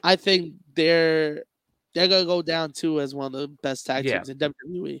 I think they're going to go down too as one of the best tag teams in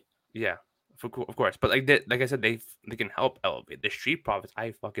WWE. Yeah, of course. But like I said, they can help elevate. The Street Profits,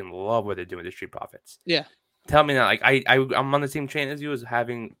 I fucking love what they're doing with the Street Profits. Yeah. Tell me now, like I'm on the same train as you as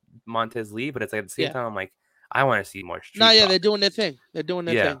having Montez leave, but it's like at the same time, I'm like, I want to see more Street Profits. they're doing their thing. They're doing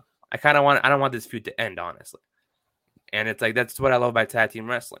their thing. I don't want this feud to end, honestly. And it's like, that's what I love about tag team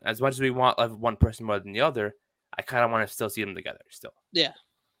wrestling. As much as we want like one person more than the other, I kind of want to still see them together still. Yeah.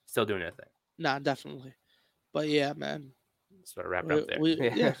 Still doing their thing. Nah, definitely. But yeah, man. Sort of wrap it up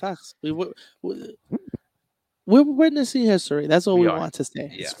there. Yeah, facts. We're witnessing history. That's all we want to say.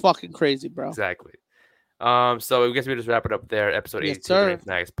 Yeah. It's fucking crazy, bro. Exactly. So I guess we just wrap it up there. Episode 82 of the Ring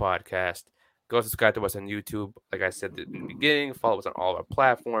Fanatics Podcast. Go subscribe to us on YouTube. Like I said in the beginning, follow us on all of our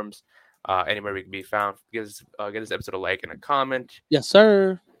platforms. Anywhere we can be found. Give this episode a like and a comment. Yes,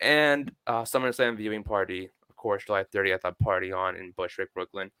 sir. And SummerSlam viewing party, of course, July 30th. I'll party on in Bushwick,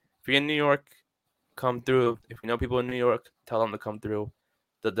 Brooklyn. If you're in New York, come through. If you know people in New York, tell them to come through.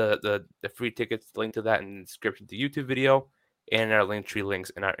 The free tickets, link to that in the description of the YouTube video, and our link tree links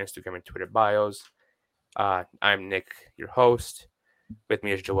in our Instagram and Twitter bios. I'm Nick, your host. With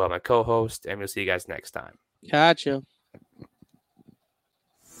me is Joel, my co-host, and we'll see you guys next time. Gotcha.